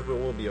waters,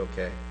 we'll be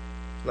okay.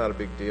 It's not a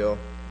big deal.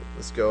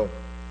 Let's go.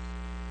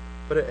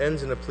 But it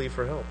ends in a plea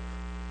for help.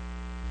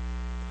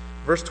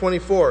 Verse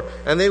 24,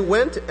 and they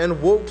went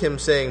and woke him,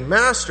 saying,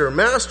 Master,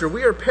 Master,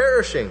 we are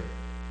perishing.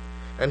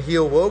 And he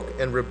awoke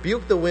and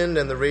rebuked the wind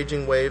and the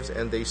raging waves,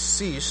 and they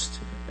ceased,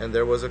 and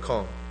there was a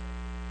calm.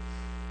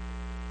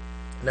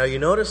 Now you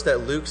notice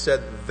that Luke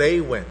said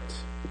they went.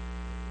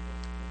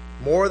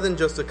 More than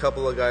just a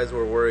couple of guys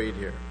were worried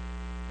here.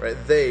 Right?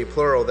 They,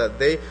 plural, that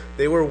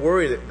they were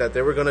worried that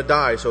they were going to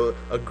die. So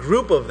a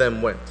group of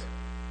them went.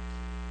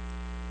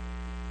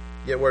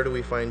 Yet where do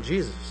we find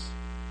Jesus?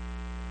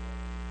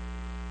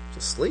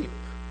 He's asleep.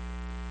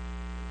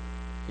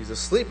 He's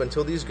asleep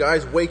until these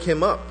guys wake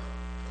him up.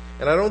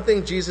 And I don't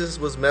think Jesus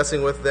was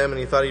messing with them and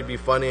he thought he'd be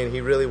funny and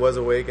he really was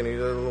awake and he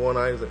had one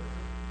eye. He's like,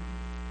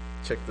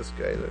 check this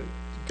guy.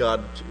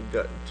 God,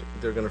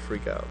 they're going to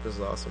freak out. This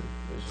is awesome.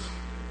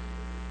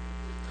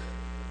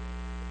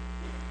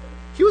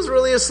 He was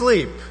really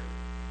asleep.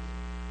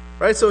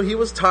 Right? So he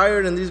was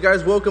tired and these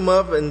guys woke him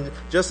up, and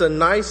just a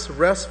nice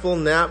restful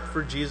nap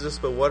for Jesus.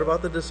 But what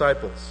about the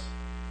disciples?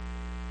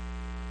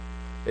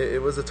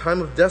 It was a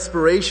time of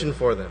desperation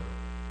for them.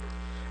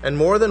 And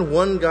more than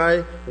one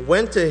guy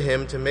went to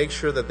him to make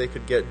sure that they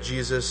could get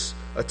Jesus'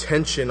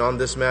 attention on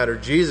this matter.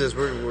 Jesus,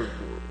 we're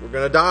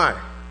going to die.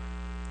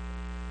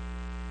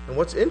 And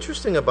what's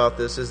interesting about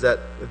this is that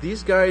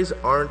these guys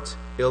aren't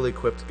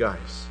ill-equipped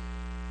guys.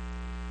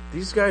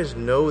 These guys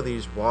know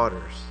these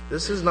waters.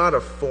 This is not a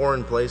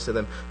foreign place to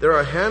them. There are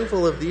a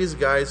handful of these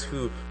guys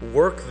who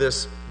work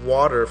this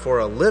water for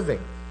a living.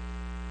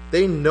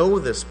 They know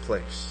this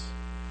place.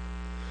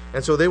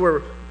 And so there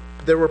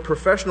were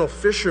professional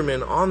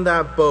fishermen on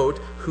that boat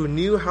who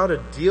knew how to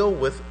deal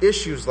with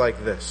issues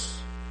like this.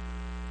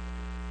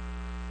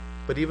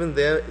 But even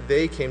then,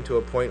 they came to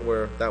a point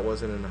where that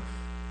wasn't enough,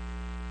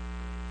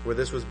 where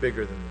this was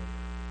bigger than them.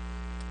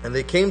 And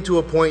they came to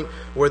a point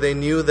where they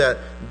knew that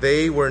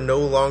they were no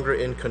longer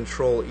in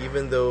control,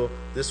 even though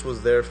this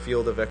was their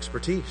field of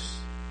expertise.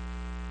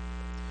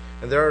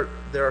 And there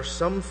are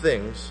some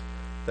things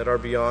that are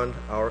beyond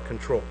our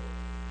control.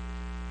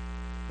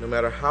 No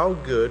matter how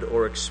good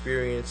or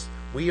experienced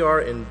we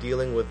are in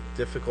dealing with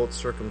difficult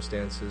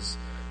circumstances,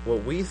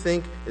 what we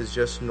think is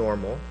just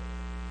normal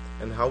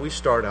and how we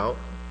start out,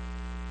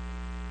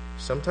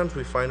 sometimes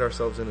we find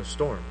ourselves in a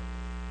storm,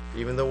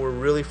 even though we're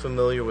really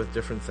familiar with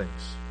different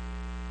things.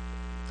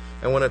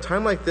 And when a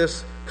time like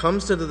this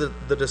comes to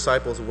the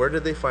disciples, where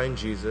did they find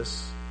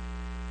Jesus?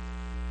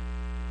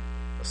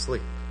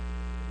 Asleep.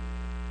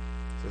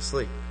 He's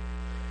asleep.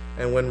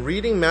 And when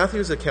reading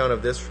Matthew's account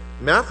of this,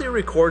 Matthew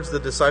records the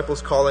disciples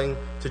calling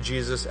to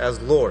Jesus as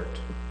Lord.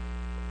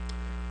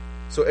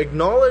 So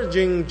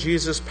acknowledging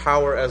Jesus'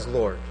 power as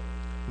Lord.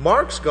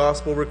 Mark's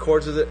gospel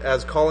records it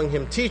as calling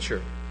him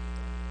teacher,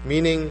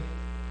 meaning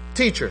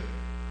teacher.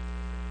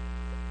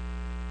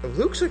 In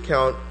Luke's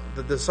account,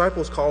 the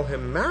disciples call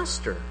him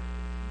master.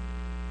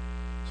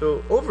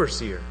 So,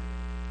 overseer.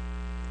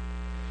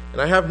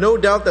 And I have no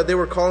doubt that they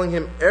were calling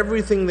him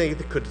everything they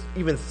could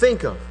even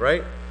think of,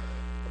 right?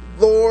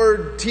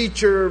 Lord,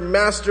 teacher,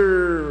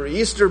 master,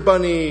 Easter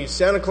bunny,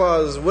 Santa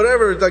Claus,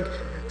 whatever, like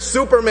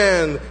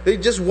Superman. They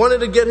just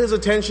wanted to get his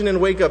attention and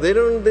wake up. They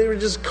were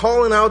just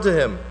calling out to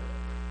him.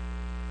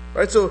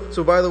 Right? So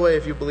by the way,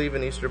 if you believe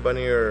in Easter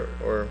bunny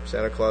or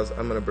Santa Claus,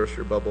 I'm going to burst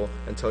your bubble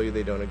and tell you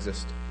they don't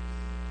exist.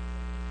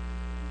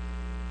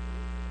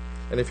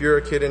 And if you're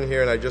a kid in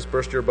here and I just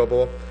burst your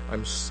bubble,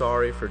 I'm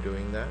sorry for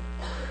doing that.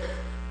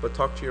 But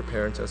talk to your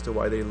parents as to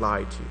why they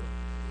lied to you.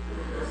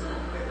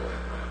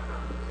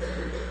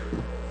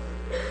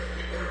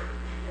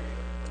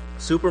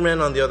 Superman,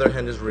 on the other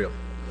hand, is real.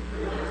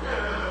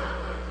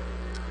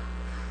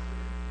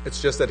 It's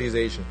just that he's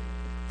Asian.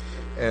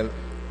 And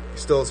he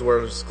still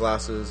wears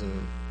glasses.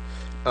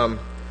 And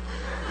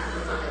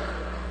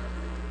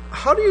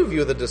how do you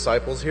view the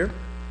disciples here?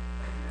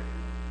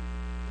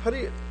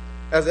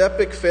 As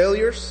epic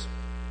failures?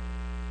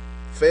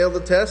 Failed the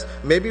test?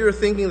 Maybe you're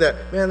thinking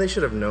that, man, they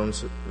should have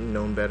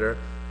known better.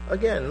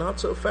 Again, not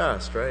so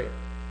fast, right?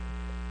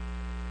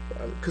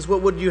 Because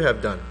what would you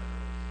have done?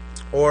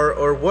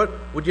 Or what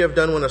would you have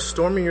done when a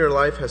storm in your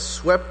life has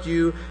swept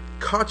you,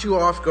 caught you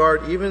off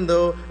guard, even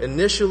though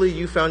initially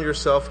you found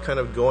yourself kind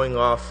of going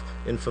off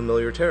in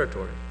familiar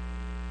territory?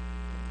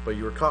 But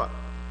you were caught.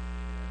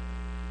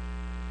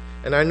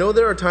 And I know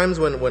there are times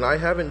when I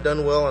haven't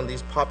done well on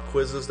these pop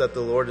quizzes that the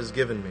Lord has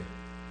given me.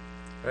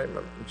 Right?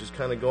 I'm just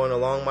kind of going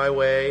along my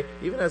way,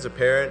 even as a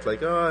parent,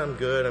 like, oh, I'm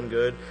good.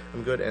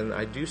 And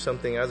I do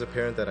something as a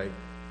parent that I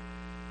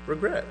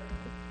regret.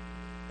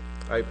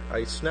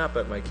 I snap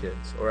at my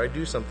kids, or I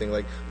do something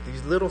like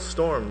these little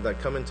storms that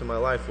come into my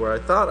life where I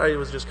thought I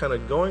was just kind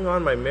of going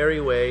on my merry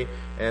way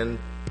and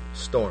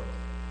storm.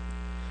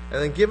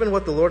 And then given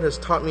what the Lord has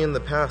taught me in the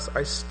past,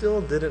 I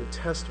still didn't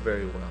test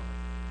very well.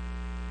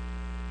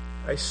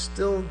 I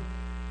still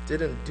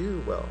didn't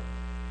do well.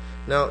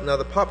 Now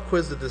the pop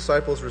quiz the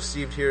disciples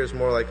received here is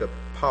more like a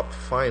pop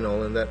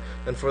final,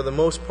 and for the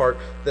most part,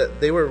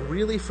 that they were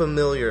really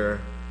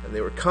familiar and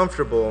they were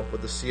comfortable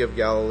with the Sea of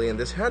Galilee, and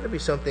this had to be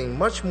something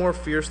much more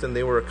fierce than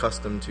they were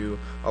accustomed to,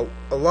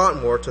 a lot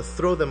more, to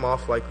throw them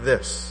off like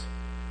this.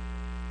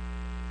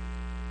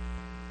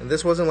 And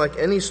this wasn't like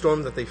any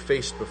storm that they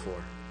faced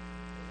before.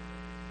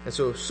 And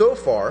so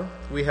far,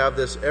 we have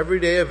this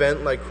everyday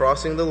event like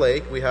crossing the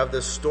lake. We have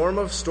this storm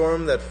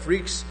that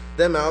freaks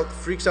them out,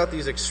 freaks out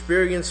these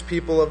experienced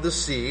people of the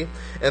sea.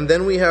 And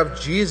then we have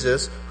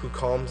Jesus who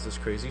calms this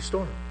crazy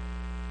storm.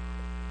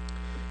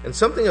 And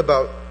something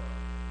about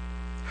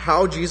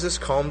how Jesus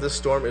calmed this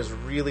storm is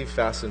really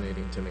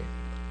fascinating to me.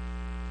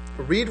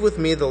 Read with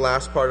me the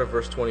last part of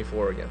verse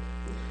 24 again.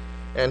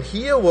 And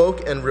he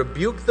awoke and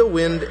rebuked the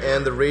wind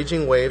and the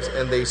raging waves,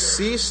 and they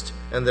ceased,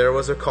 and there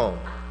was a calm.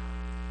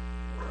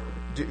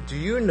 Do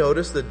you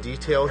notice the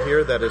detail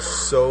here that is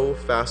so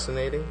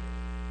fascinating?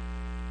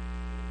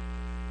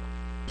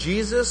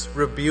 Jesus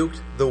rebuked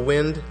the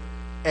wind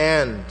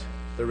and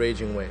the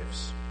raging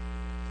waves.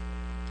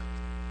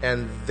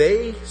 And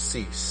they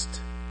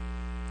ceased,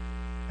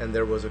 and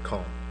there was a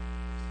calm.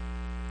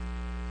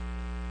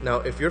 Now,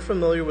 if you're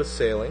familiar with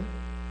sailing,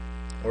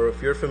 or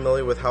if you're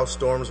familiar with how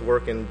storms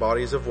work in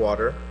bodies of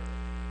water,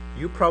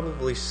 you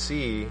probably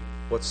see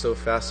what's so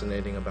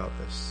fascinating about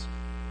this.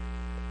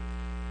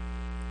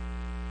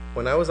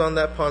 When I was on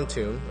that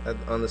pontoon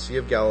on the Sea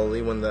of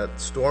Galilee, when that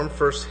storm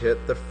first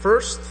hit, the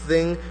first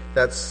thing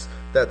that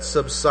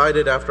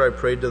subsided after I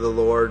prayed to the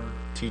Lord,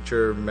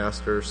 teacher,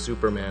 master,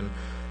 Superman,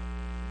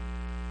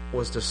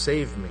 was to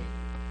save me.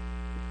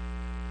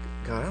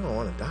 God, I don't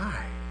want to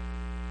die.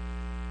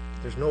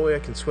 There's no way I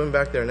can swim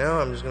back there now.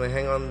 I'm just going to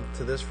hang on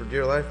to this for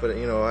dear life. But,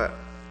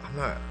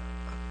 I'm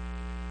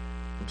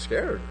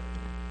scared.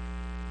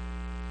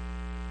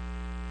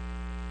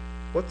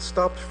 What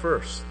stopped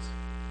first?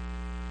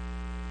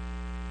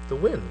 The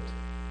wind.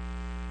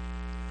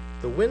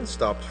 The wind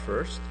stopped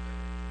first.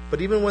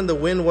 But even when the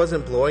wind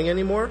wasn't blowing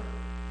anymore,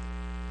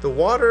 the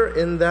water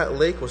in that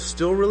lake was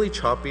still really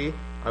choppy.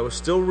 I was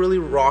still really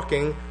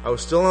rocking. I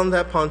was still on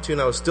that pontoon.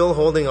 I was still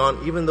holding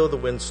on, even though the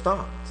wind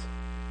stopped.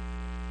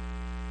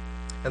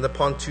 And the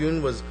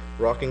pontoon was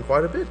rocking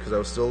quite a bit because I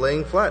was still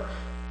laying flat.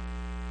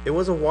 It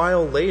was a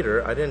while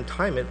later, I didn't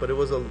time it, but it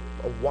was a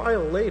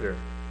while later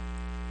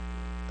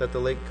that the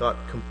lake got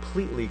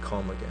completely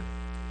calm again.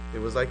 It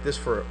was like this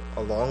for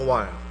a long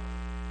while.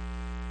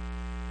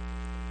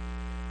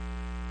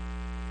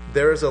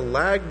 There is a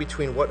lag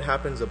between what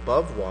happens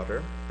above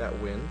water, that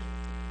wind,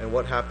 and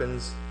what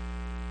happens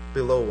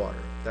below water,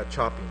 that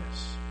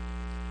choppiness.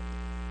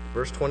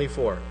 Verse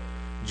 24,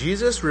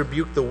 Jesus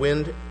rebuked the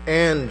wind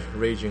and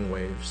raging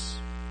waves,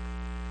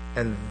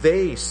 and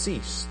they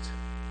ceased,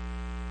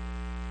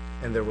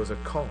 and there was a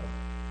calm.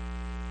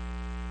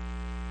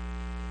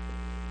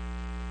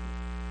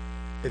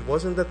 It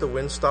wasn't that the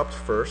wind stopped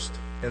first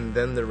and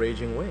then the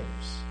raging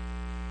waves.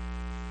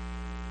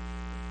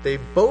 They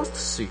both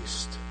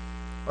ceased.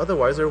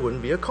 Otherwise, there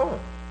wouldn't be a calm.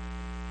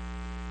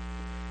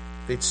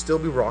 They'd still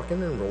be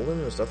rocking and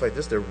rolling and stuff like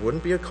this. There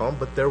wouldn't be a calm,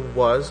 but there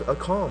was a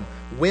calm.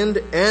 Wind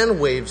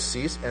and waves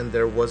ceased, and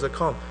there was a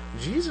calm.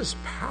 Jesus'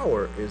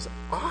 power is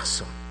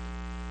awesome.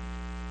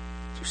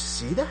 Did you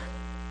see that?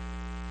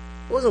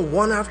 It wasn't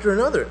one after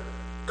another.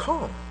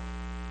 Calm.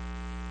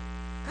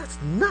 That's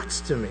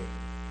nuts to me.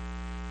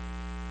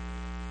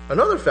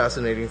 Another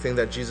fascinating thing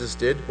that Jesus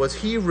did was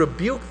he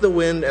rebuked the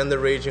wind and the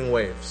raging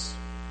waves.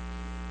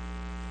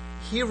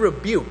 He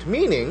rebuked,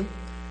 meaning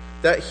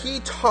that he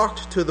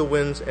talked to the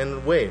winds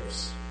and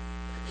waves.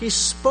 He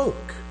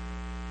spoke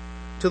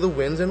to the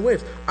winds and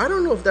waves. I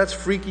don't know if that's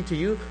freaky to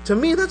you. To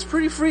me, that's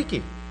pretty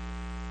freaky.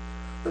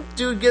 The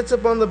dude gets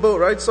up on the boat,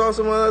 right? Saw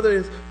someone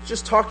other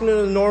just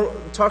talking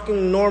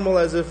normal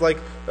as if like,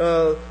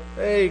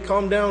 hey,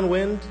 calm down,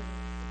 wind.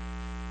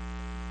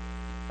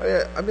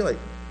 I'd be like,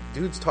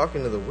 dude's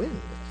talking to the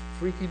wind.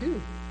 Freaky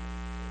dude.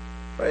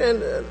 Right?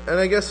 And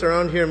I guess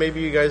around here,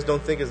 maybe you guys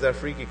don't think it's that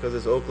freaky because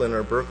it's Oakland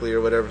or Berkeley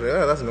or whatever.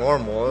 So, that's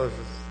normal.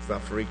 It's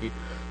not freaky.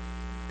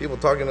 People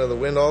talking to the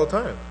wind all the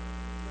time.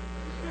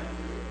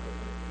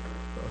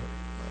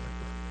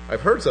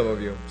 I've heard some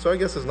of you, so I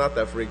guess it's not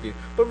that freaky.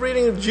 But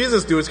reading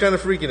Jesus do, it's kind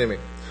of freaky to me.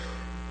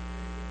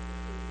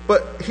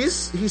 But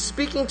he's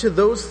speaking to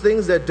those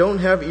things that don't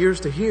have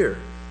ears to hear.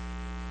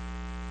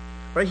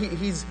 Right?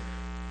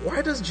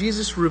 Why does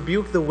Jesus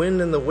rebuke the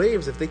wind and the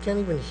waves if they can't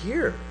even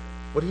hear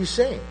what he's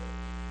saying?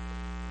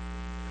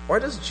 Why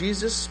does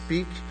Jesus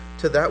speak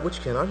to that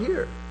which cannot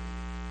hear?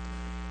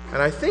 And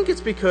I think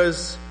it's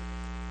because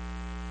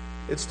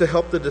it's to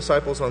help the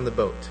disciples on the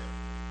boat.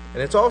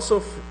 And it's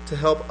also to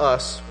help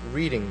us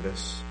reading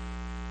this.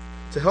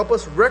 To help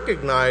us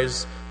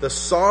recognize the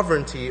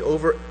sovereignty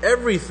over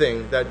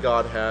everything that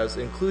God has,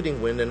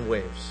 including wind and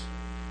waves.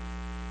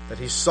 That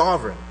he's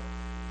sovereign.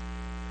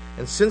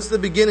 And since the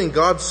beginning,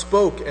 God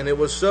spoke, and it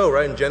was so,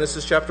 right? In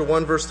Genesis chapter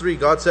 1, verse 3,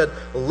 God said,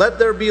 "Let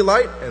there be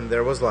light," and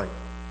there was light.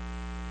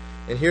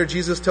 And here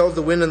Jesus tells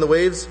the wind and the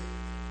waves,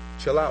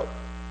 chill out.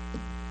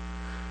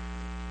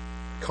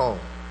 Calm.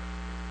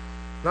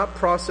 Not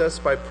process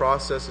by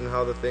process and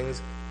how the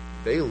things,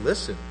 they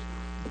listened.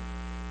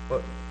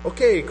 Well,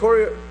 okay,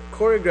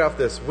 choreograph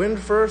this. Wind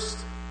first,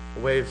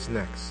 waves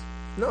next.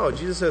 No,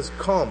 Jesus says,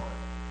 calm.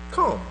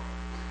 Calm.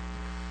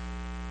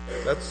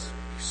 He's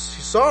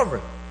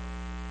sovereign.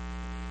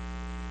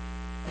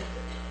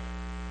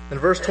 In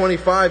verse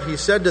 25, he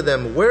said to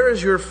them, "Where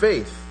is your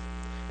faith?"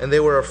 And they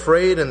were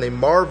afraid, and they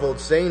marveled,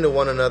 saying to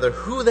one another,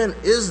 "Who then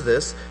is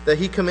this, that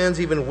he commands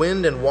even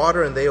wind and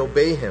water, and they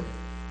obey him?"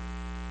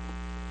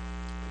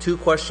 Two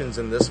questions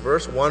in this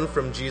verse. One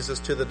from Jesus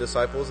to the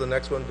disciples. The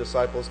next one,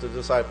 disciples to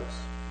disciples.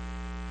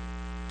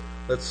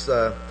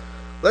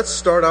 Let's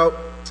start out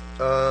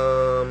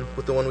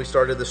with the one we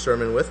started the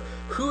sermon with.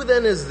 Who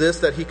then is this,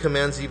 that he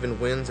commands even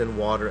winds and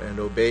water, and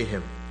obey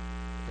him?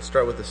 Let's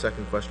start with the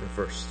second question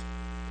first.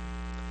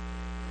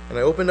 And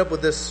I opened up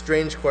with this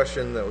strange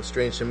question that was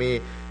strange to me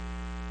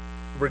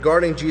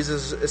regarding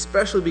Jesus,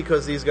 especially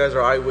because these guys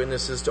are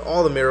eyewitnesses to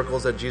all the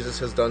miracles that Jesus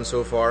has done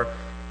so far.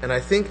 And I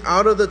think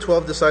out of the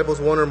 12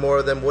 disciples, one or more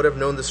of them would have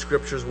known the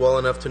scriptures well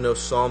enough to know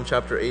Psalm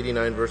chapter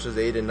 89, verses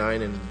 8 and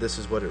 9, and this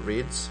is what it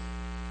reads.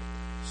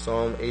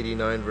 Psalm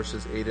 89,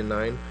 verses 8 and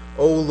 9.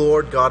 "O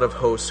Lord God of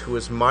hosts, who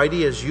is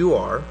mighty as you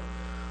are,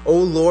 O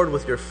Lord,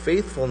 with your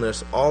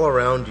faithfulness all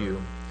around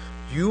you,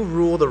 You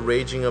rule the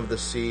raging of the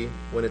sea.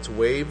 When its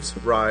waves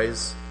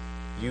rise,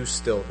 you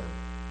still them.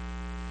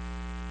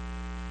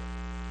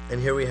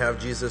 And here we have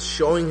Jesus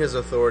showing his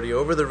authority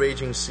over the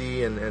raging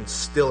sea and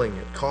stilling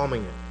it,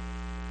 calming it.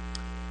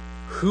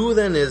 Who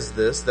then is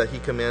this that he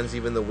commands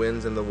even the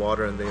winds and the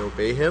water and they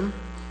obey him?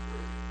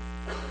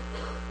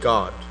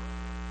 God.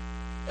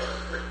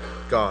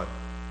 God.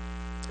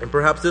 And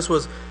perhaps this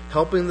was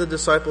helping the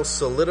disciples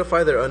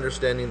solidify their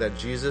understanding that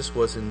Jesus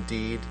was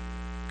indeed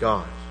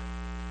God.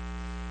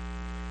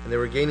 And they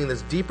were gaining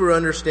this deeper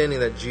understanding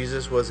that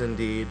Jesus was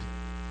indeed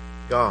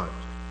God.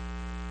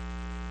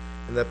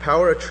 And the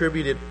power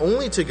attributed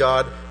only to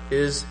God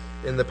is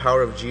in the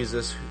power of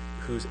Jesus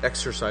who's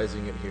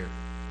exercising it here.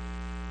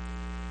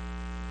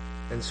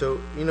 And so,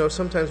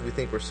 sometimes we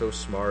think we're so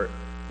smart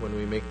when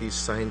we make these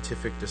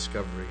scientific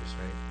discoveries,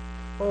 right?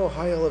 Oh,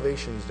 high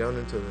elevations down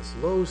into this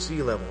low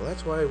sea level.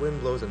 That's why wind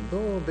blows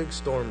and big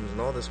storms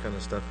and all this kind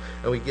of stuff.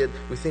 And we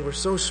think we're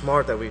so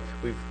smart that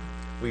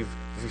we've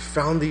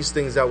found these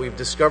things out. We've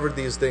discovered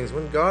these things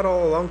when God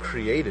all along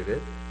created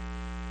it.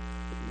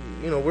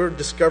 We're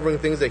discovering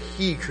things that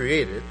He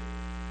created.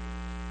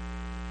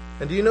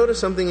 And do you notice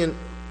something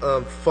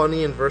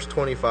funny in verse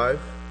 25?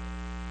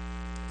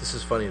 This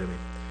is funny to me.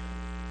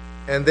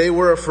 And they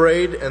were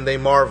afraid and they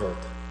marveled.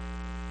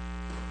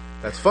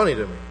 That's funny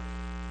to me.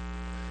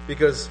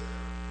 Because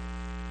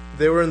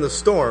they were in the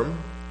storm,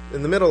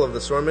 in the middle of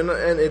the storm, and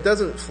it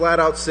doesn't flat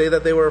out say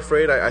that they were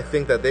afraid. I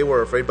think that they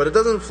were afraid, but it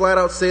doesn't flat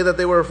out say that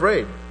they were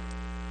afraid.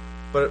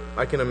 But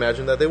I can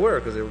imagine that they were,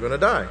 because they were going to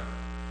die.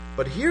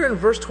 But here in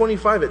verse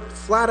 25, it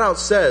flat out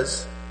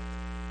says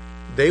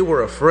they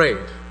were afraid.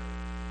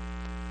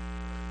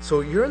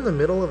 So you're in the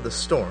middle of the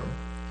storm,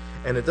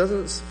 and it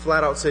doesn't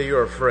flat out say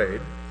you're afraid,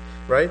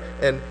 right?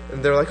 And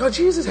they're like, oh,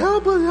 Jesus,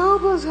 help us,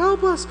 help us,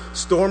 help us.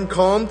 Storm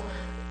calmed,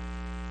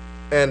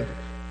 and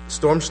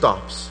storm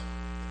stops.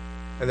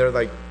 And they're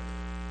like,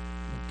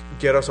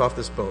 get us off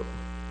this boat.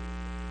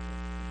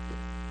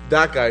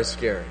 That guy's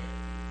scary.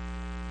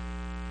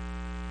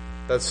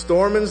 That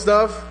storm and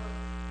stuff,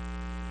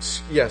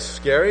 yes,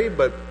 scary,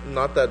 but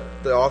not that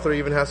the author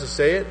even has to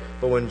say it.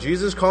 But when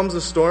Jesus calms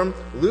the storm,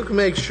 Luke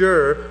makes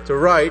sure to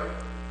write,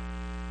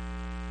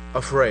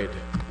 afraid.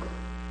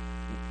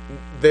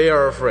 They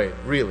are afraid,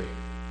 really.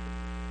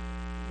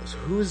 So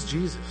who is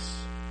Jesus?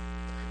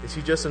 Is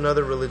he just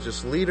another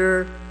religious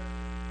leader?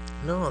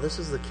 No, this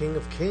is the King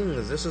of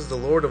Kings. This is the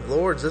Lord of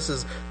Lords. This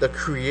is the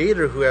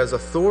Creator who has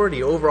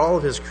authority over all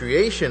of His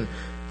creation.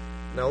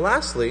 Now,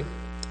 lastly,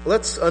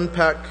 let's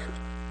unpack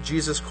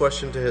Jesus'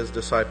 question to His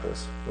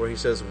disciples, where He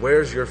says,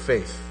 where's your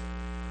faith?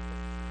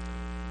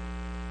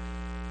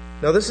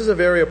 Now, this is a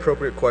very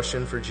appropriate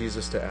question for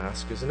Jesus to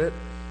ask, isn't it?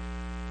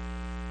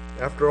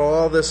 After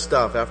all this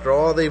stuff, after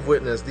all they've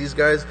witnessed, these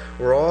guys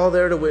were all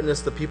there to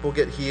witness the people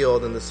get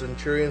healed and the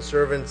centurion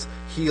servant's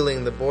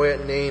healing, the boy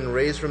at Nain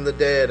raised from the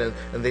dead, and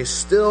they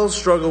still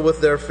struggle with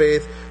their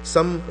faith.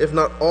 Some, if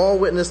not all,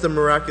 witnessed the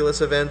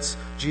miraculous events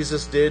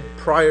Jesus did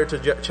prior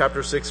to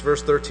chapter 6,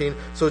 verse 13.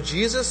 So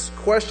Jesus'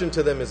 question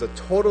to them is a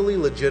totally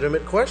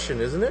legitimate question,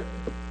 isn't it?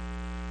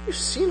 You've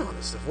seen all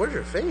this stuff. Where's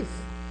your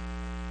faith?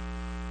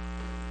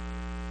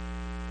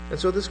 And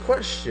so this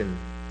question,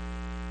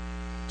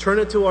 turn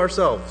it to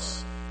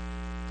ourselves.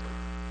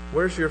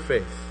 Where's your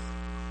faith?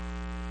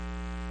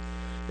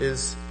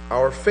 Is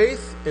our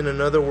faith in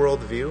another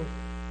worldview?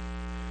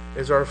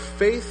 Is our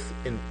faith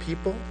in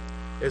people?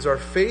 Is our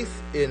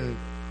faith in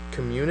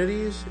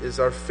communities? Is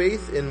our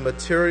faith in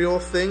material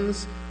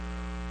things?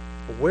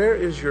 Where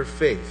is your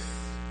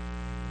faith?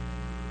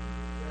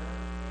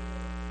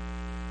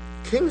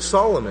 King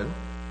Solomon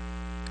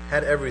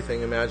had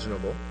everything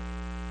imaginable.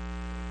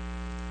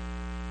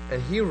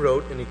 And he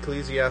wrote in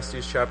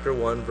Ecclesiastes chapter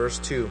 1, verse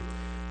 2,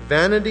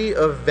 vanity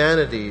of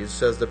vanities,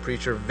 says the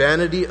preacher,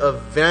 vanity of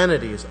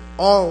vanities,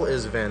 all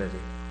is vanity.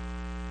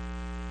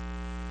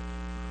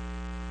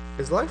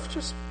 Is life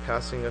just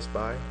passing us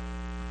by?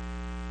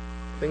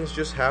 Things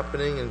just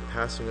happening and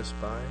passing us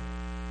by?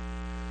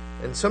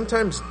 And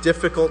sometimes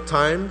difficult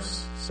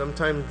times,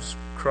 sometimes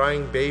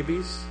crying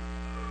babies,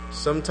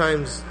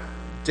 sometimes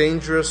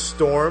dangerous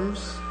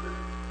storms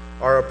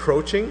are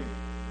approaching.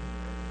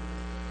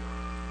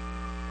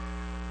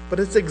 But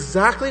it's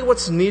exactly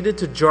what's needed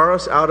to jar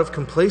us out of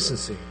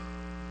complacency.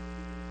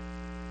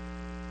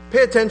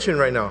 Pay attention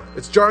right now.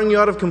 It's jarring you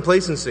out of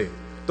complacency.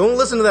 Don't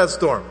listen to that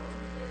storm.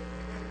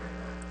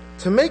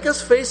 To make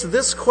us face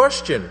this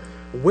question,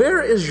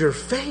 where is your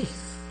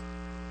faith?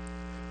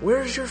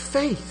 Where is your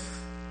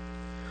faith?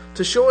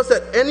 To show us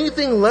that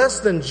anything less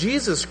than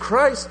Jesus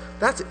Christ,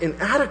 that's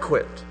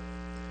inadequate.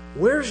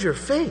 Where's your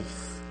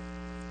faith?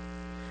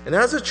 And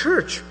as a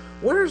church,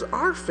 where's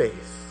our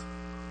faith?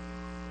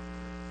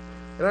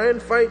 And I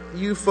invite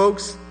you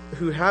folks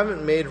who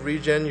haven't made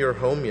Regen your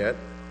home yet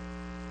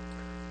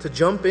to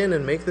jump in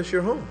and make this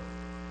your home.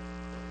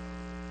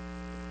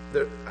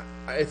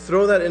 I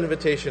throw that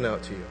invitation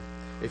out to you.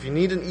 If you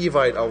need an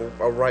Evite,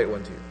 I'll write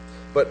one to you.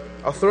 But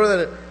I'll throw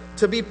that in.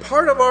 To be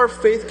part of our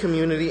faith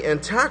community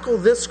and tackle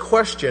this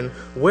question,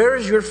 where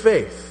is your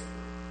faith?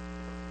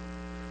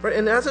 Right?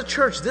 And as a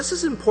church, this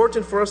is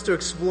important for us to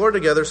explore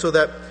together so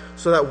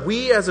that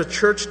we as a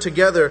church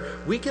together,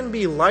 we can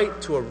be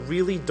light to a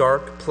really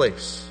dark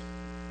place.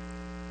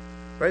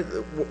 Right?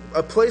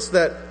 A place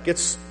that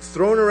gets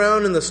thrown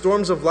around in the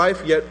storms of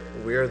life, yet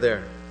we're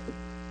there.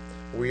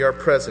 We are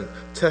present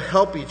to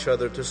help each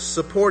other, to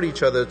support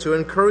each other, to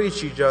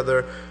encourage each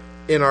other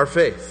in our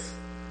faith.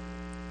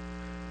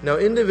 Now,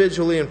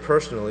 individually and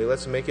personally,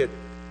 let's make it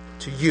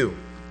to you.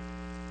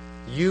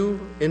 You,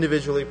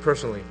 individually,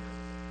 personally.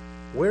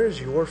 Where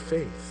is your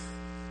faith?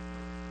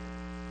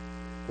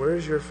 Where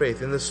is your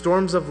faith? In the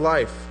storms of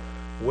life,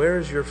 where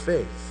is your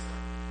faith?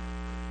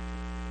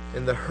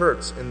 In the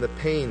hurts, in the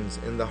pains,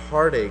 in the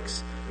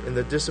heartaches, in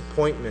the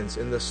disappointments,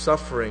 in the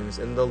sufferings,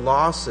 in the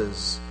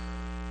losses,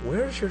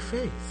 where is your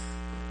faith?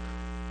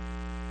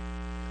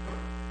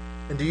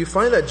 And do you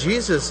find that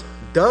Jesus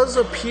does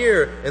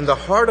appear in the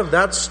heart of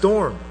that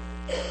storm?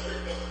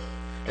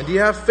 And do you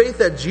have faith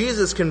that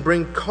Jesus can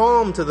bring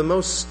calm to the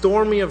most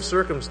stormy of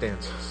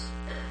circumstances?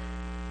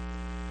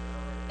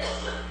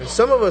 And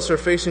some of us are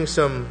facing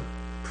some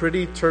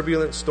pretty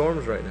turbulent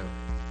storms right now.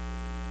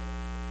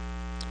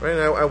 Right?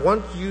 And I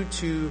want you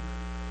to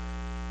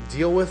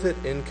deal with it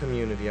in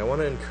community. I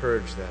want to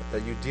encourage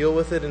that you deal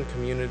with it in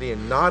community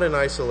and not in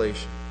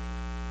isolation.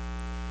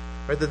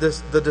 Right?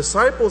 The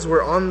disciples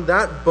were on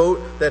that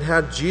boat that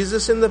had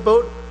Jesus in the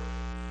boat,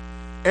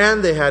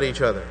 and they had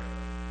each other.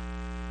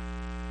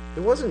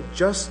 It wasn't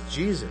just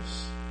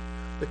Jesus.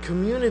 The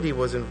community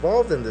was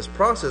involved in this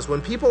process.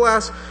 When people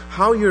ask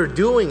how you're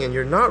doing and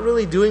you're not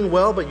really doing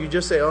well, but you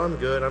just say, oh, I'm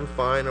good, I'm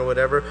fine, or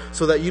whatever,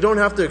 so that you don't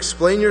have to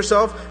explain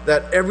yourself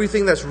that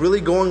everything that's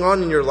really going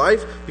on in your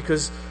life,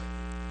 because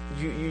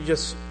you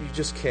just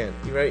can't,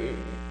 right?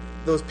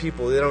 Those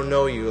people, they don't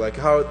know you. Like,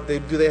 do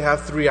they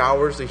have 3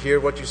 hours to hear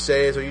what you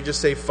say? So you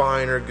just say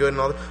fine or good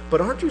and all that. But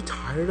aren't you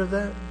tired of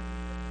that?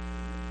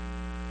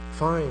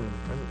 Fine,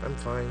 I'm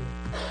fine.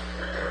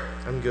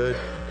 I'm good.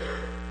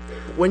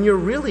 When you're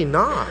really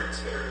not.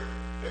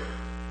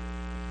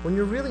 When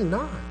you're really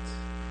not.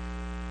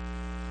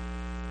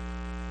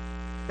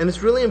 And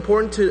it's really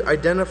important to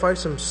identify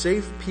some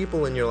safe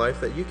people in your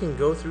life that you can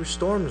go through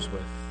storms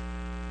with.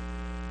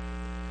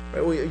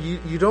 Right? Well,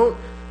 you don't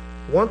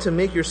want to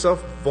make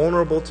yourself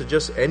vulnerable to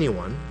just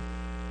anyone.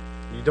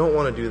 You don't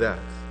want to do that.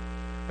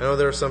 I know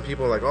there are some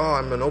people like, oh,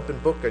 I'm an open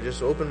book. I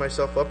just open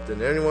myself up to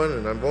anyone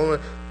and I'm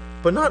vulnerable.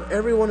 But not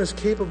everyone is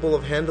capable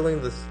of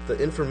handling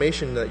the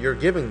information that you're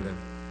giving them.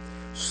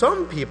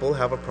 Some people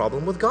have a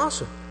problem with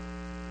gossip.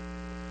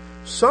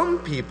 Some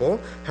people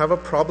have a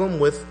problem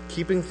with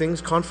keeping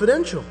things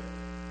confidential.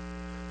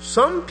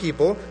 Some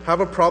people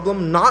have a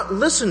problem not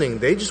listening.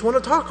 They just want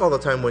to talk all the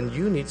time when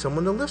you need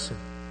someone to listen.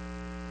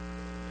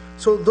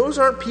 So those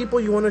aren't people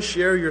you want to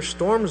share your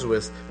storms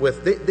with.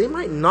 They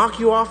might knock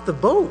you off the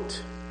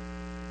boat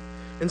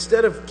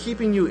instead of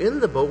keeping you in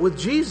the boat with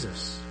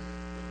Jesus.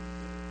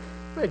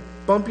 They might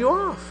bump you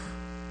off.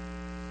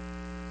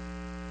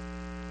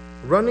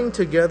 Running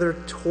together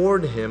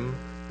toward Him,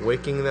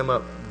 waking them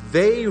up.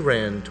 They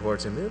ran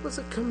towards Him. It was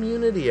a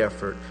community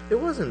effort. It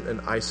wasn't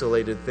an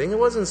isolated thing. It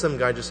wasn't some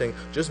guy just saying,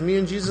 just me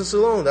and Jesus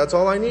alone, that's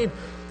all I need.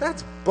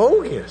 That's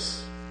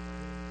bogus.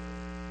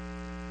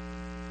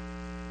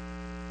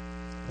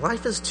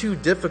 Life is too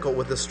difficult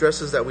with the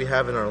stresses that we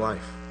have in our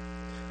life.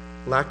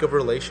 Lack of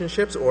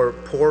relationships or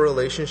poor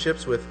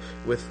relationships with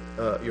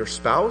your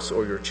spouse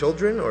or your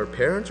children or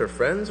parents or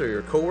friends or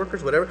your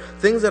coworkers, whatever.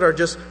 Things that are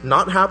just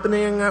not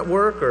happening at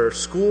work or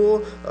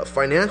school,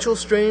 financial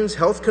strains,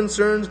 health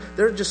concerns.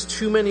 There are just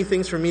too many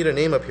things for me to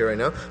name up here right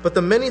now. But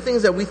the many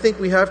things that we think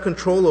we have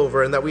control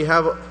over and that we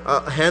have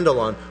a handle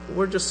on,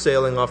 we're just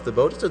sailing off the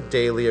boat. It's a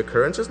daily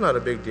occurrence. It's not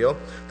a big deal.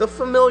 The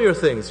familiar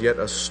things, yet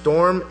a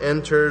storm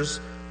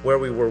enters where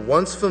we were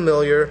once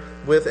familiar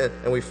with,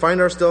 and we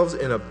find ourselves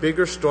in a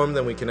bigger storm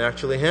than we can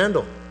actually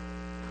handle,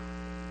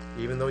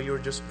 even though you were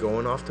just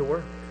going off to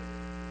work.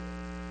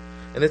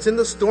 And it's in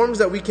the storms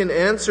that we can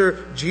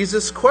answer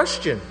Jesus'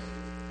 question,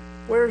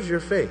 where's your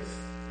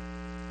faith?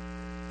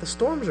 The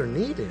storms are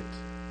needed.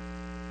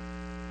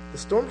 The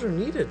storms are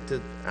needed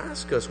to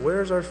ask us,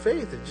 where's our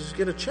faith? And just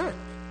get a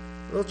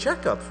little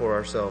checkup for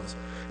ourselves.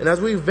 And as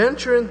we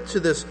venture into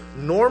this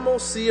normal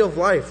sea of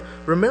life,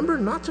 remember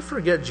not to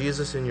forget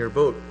Jesus in your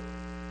boat.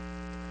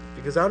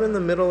 Because out in the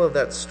middle of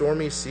that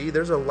stormy sea,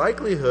 there's a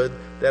likelihood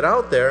that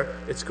out there,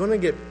 it's going to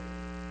get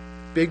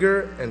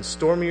bigger and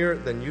stormier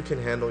than you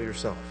can handle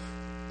yourself.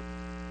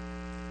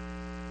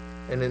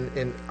 And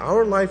in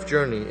our life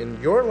journey,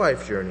 in your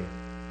life journey,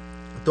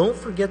 don't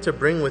forget to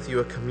bring with you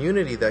a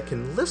community that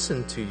can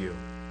listen to you.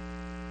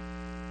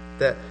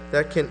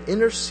 That can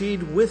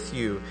intercede with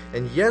you.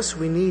 And yes,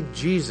 we need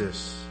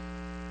Jesus.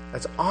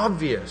 That's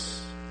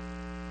obvious.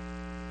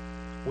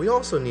 We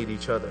also need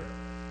each other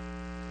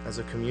as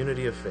a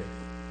community of faith.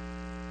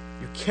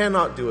 You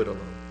cannot do it alone.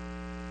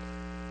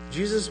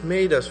 Jesus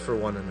made us for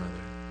one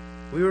another.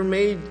 We were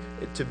made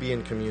to be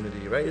in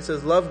community, right? It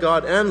says, love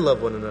God and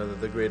love one another,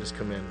 the greatest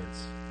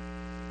commandments.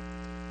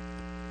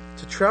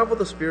 To travel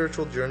the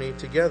spiritual journey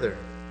together.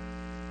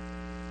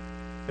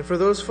 And for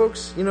those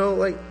folks,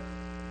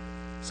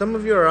 Some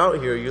of you are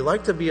out here, you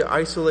like to be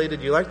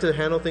isolated, you like to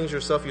handle things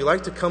yourself, you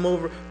like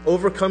to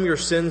overcome your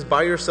sins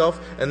by yourself,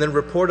 and then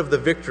report of the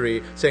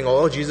victory, saying,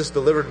 oh, Jesus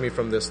delivered me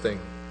from this thing.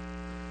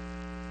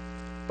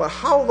 But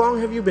how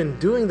long have you been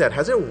doing that?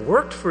 Has it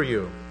worked for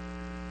you?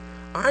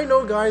 I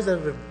know guys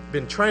that have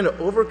been trying to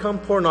overcome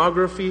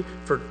pornography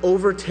for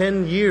over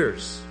 10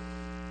 years.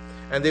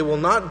 And they will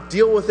not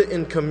deal with it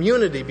in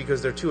community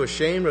because they're too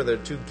ashamed or they're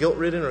too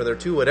guilt-ridden or they're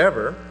too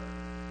whatever.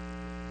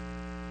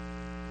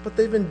 But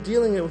they've been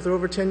dealing it with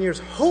over 10 years,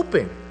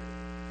 hoping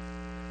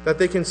that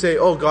they can say,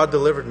 oh, God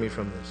delivered me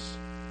from this.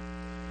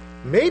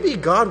 Maybe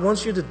God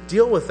wants you to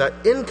deal with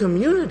that in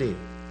community,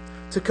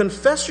 to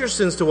confess your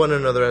sins to one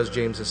another, as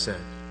James has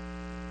said.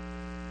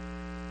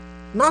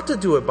 Not to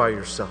do it by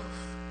yourself.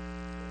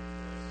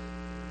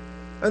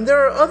 And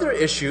there are other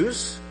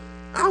issues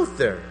out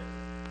there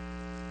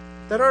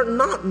that are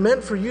not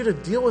meant for you to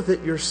deal with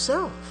it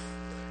yourself,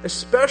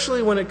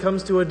 especially when it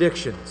comes to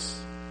addictions.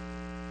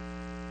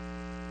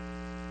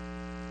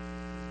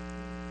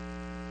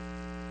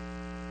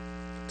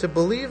 To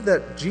believe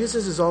that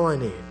Jesus is all I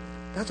need.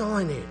 That's all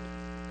I need.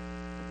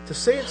 To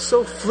say it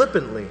so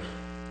flippantly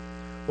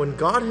when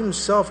God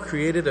himself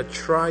created a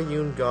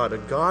triune God, a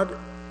God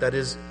that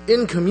is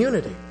in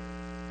community.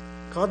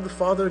 God the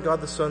Father,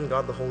 God the Son,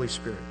 God the Holy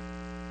Spirit.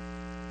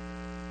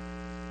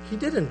 He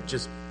didn't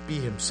just be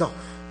himself.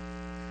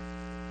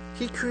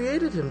 He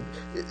created him.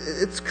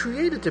 It's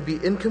created to be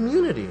in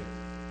community.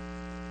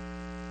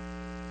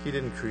 He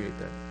didn't create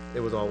that.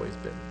 It was always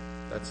been.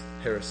 That's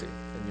heresy.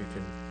 And you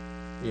can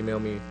email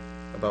me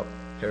about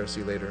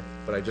heresy later,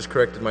 but I just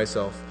corrected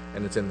myself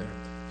and it's in there.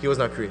 He was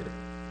not created.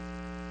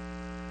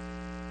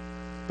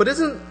 But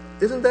isn't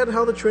that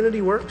how the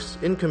Trinity works?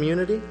 In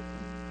community?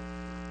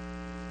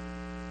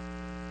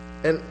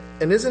 And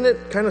isn't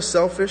it kind of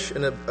selfish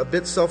and a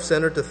bit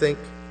self-centered to think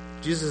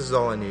Jesus is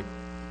all I need?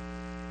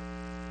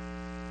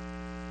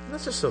 I'm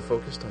not just so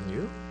focused on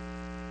you.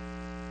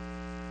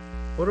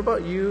 What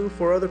about you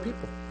for other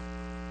people?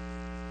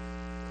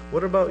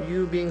 What about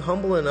you being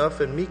humble enough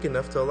and meek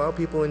enough to allow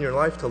people in your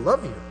life to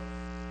love you?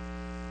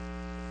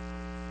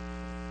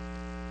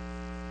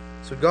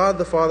 So God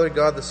the Father,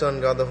 God the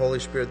Son, God the Holy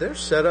Spirit, they're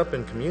set up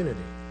in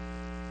community.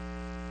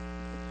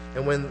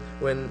 And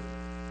when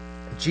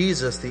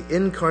Jesus, the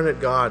incarnate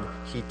God,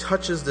 he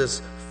touches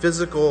this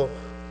physical,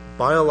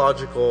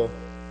 biological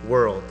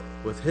world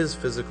with his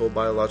physical,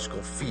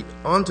 biological feet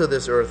onto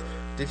this earth,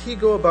 did he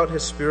go about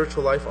his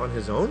spiritual life on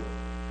his own?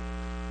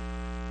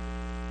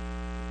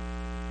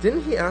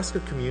 Didn't he ask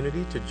a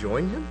community to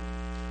join him?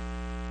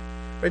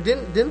 Right?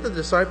 Didn't the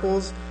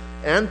disciples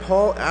and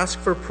Paul ask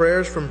for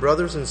prayers from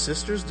brothers and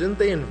sisters? Didn't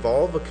they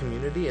involve a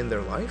community in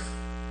their life?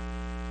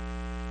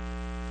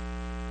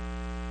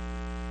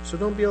 So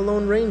don't be a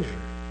lone ranger.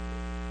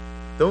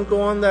 Don't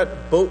go on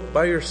that boat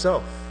by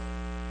yourself.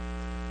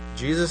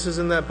 Jesus is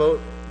in that boat.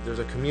 There's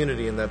a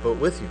community in that boat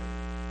with you.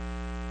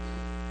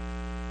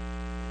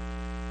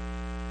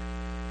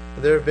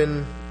 There have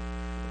been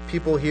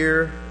people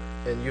here,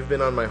 and you've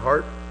been on my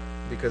heart,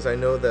 because I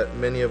know that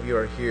many of you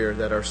are here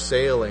that are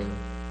sailing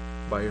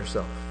by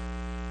yourself.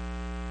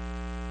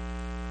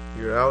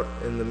 You're out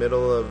in the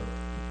middle of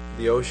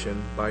the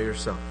ocean by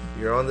yourself.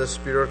 You're on this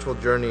spiritual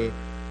journey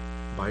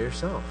by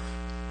yourself.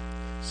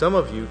 Some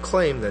of you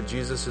claim that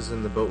Jesus is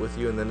in the boat with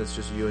you, and then it's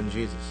just you and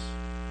Jesus.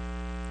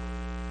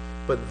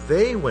 But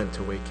they went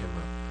to wake him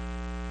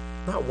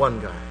up. Not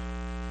one guy.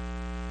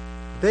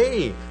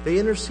 They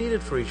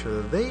interceded for each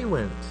other. They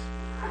went.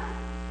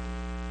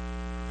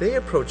 They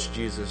approached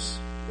Jesus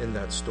in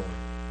that storm.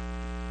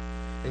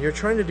 And you're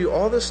trying to do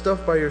all this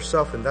stuff by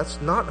yourself, and that's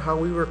not how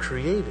we were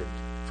created,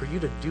 for you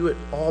to do it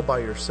all by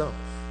yourself.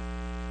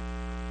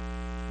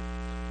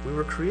 We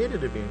were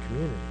created to be in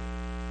community.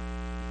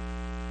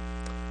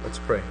 Let's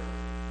pray.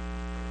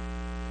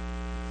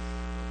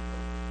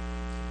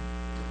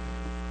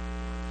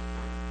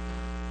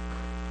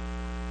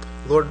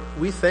 Lord,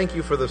 we thank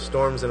you for the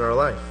storms in our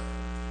life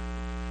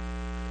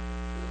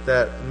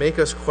that make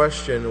us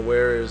question,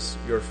 where is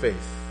your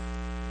faith?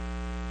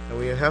 And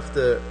we have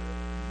to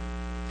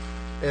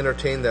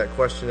entertain that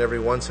question every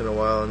once in a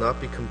while and not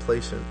be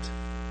complacent.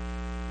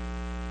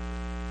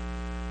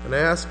 And I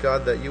ask,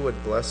 God, that you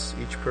would bless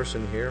each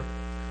person here.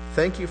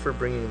 Thank you for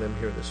bringing them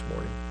here this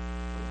morning.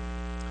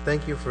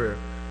 Thank you for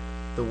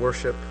the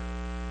worship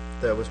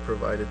that was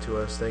provided to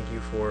us. Thank you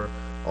for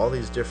all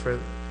these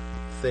different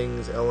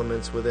things,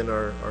 elements within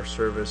our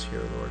service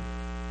here, Lord,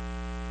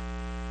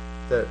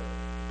 that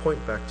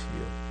point back to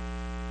you.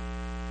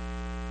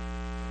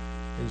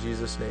 In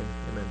Jesus' name,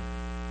 amen.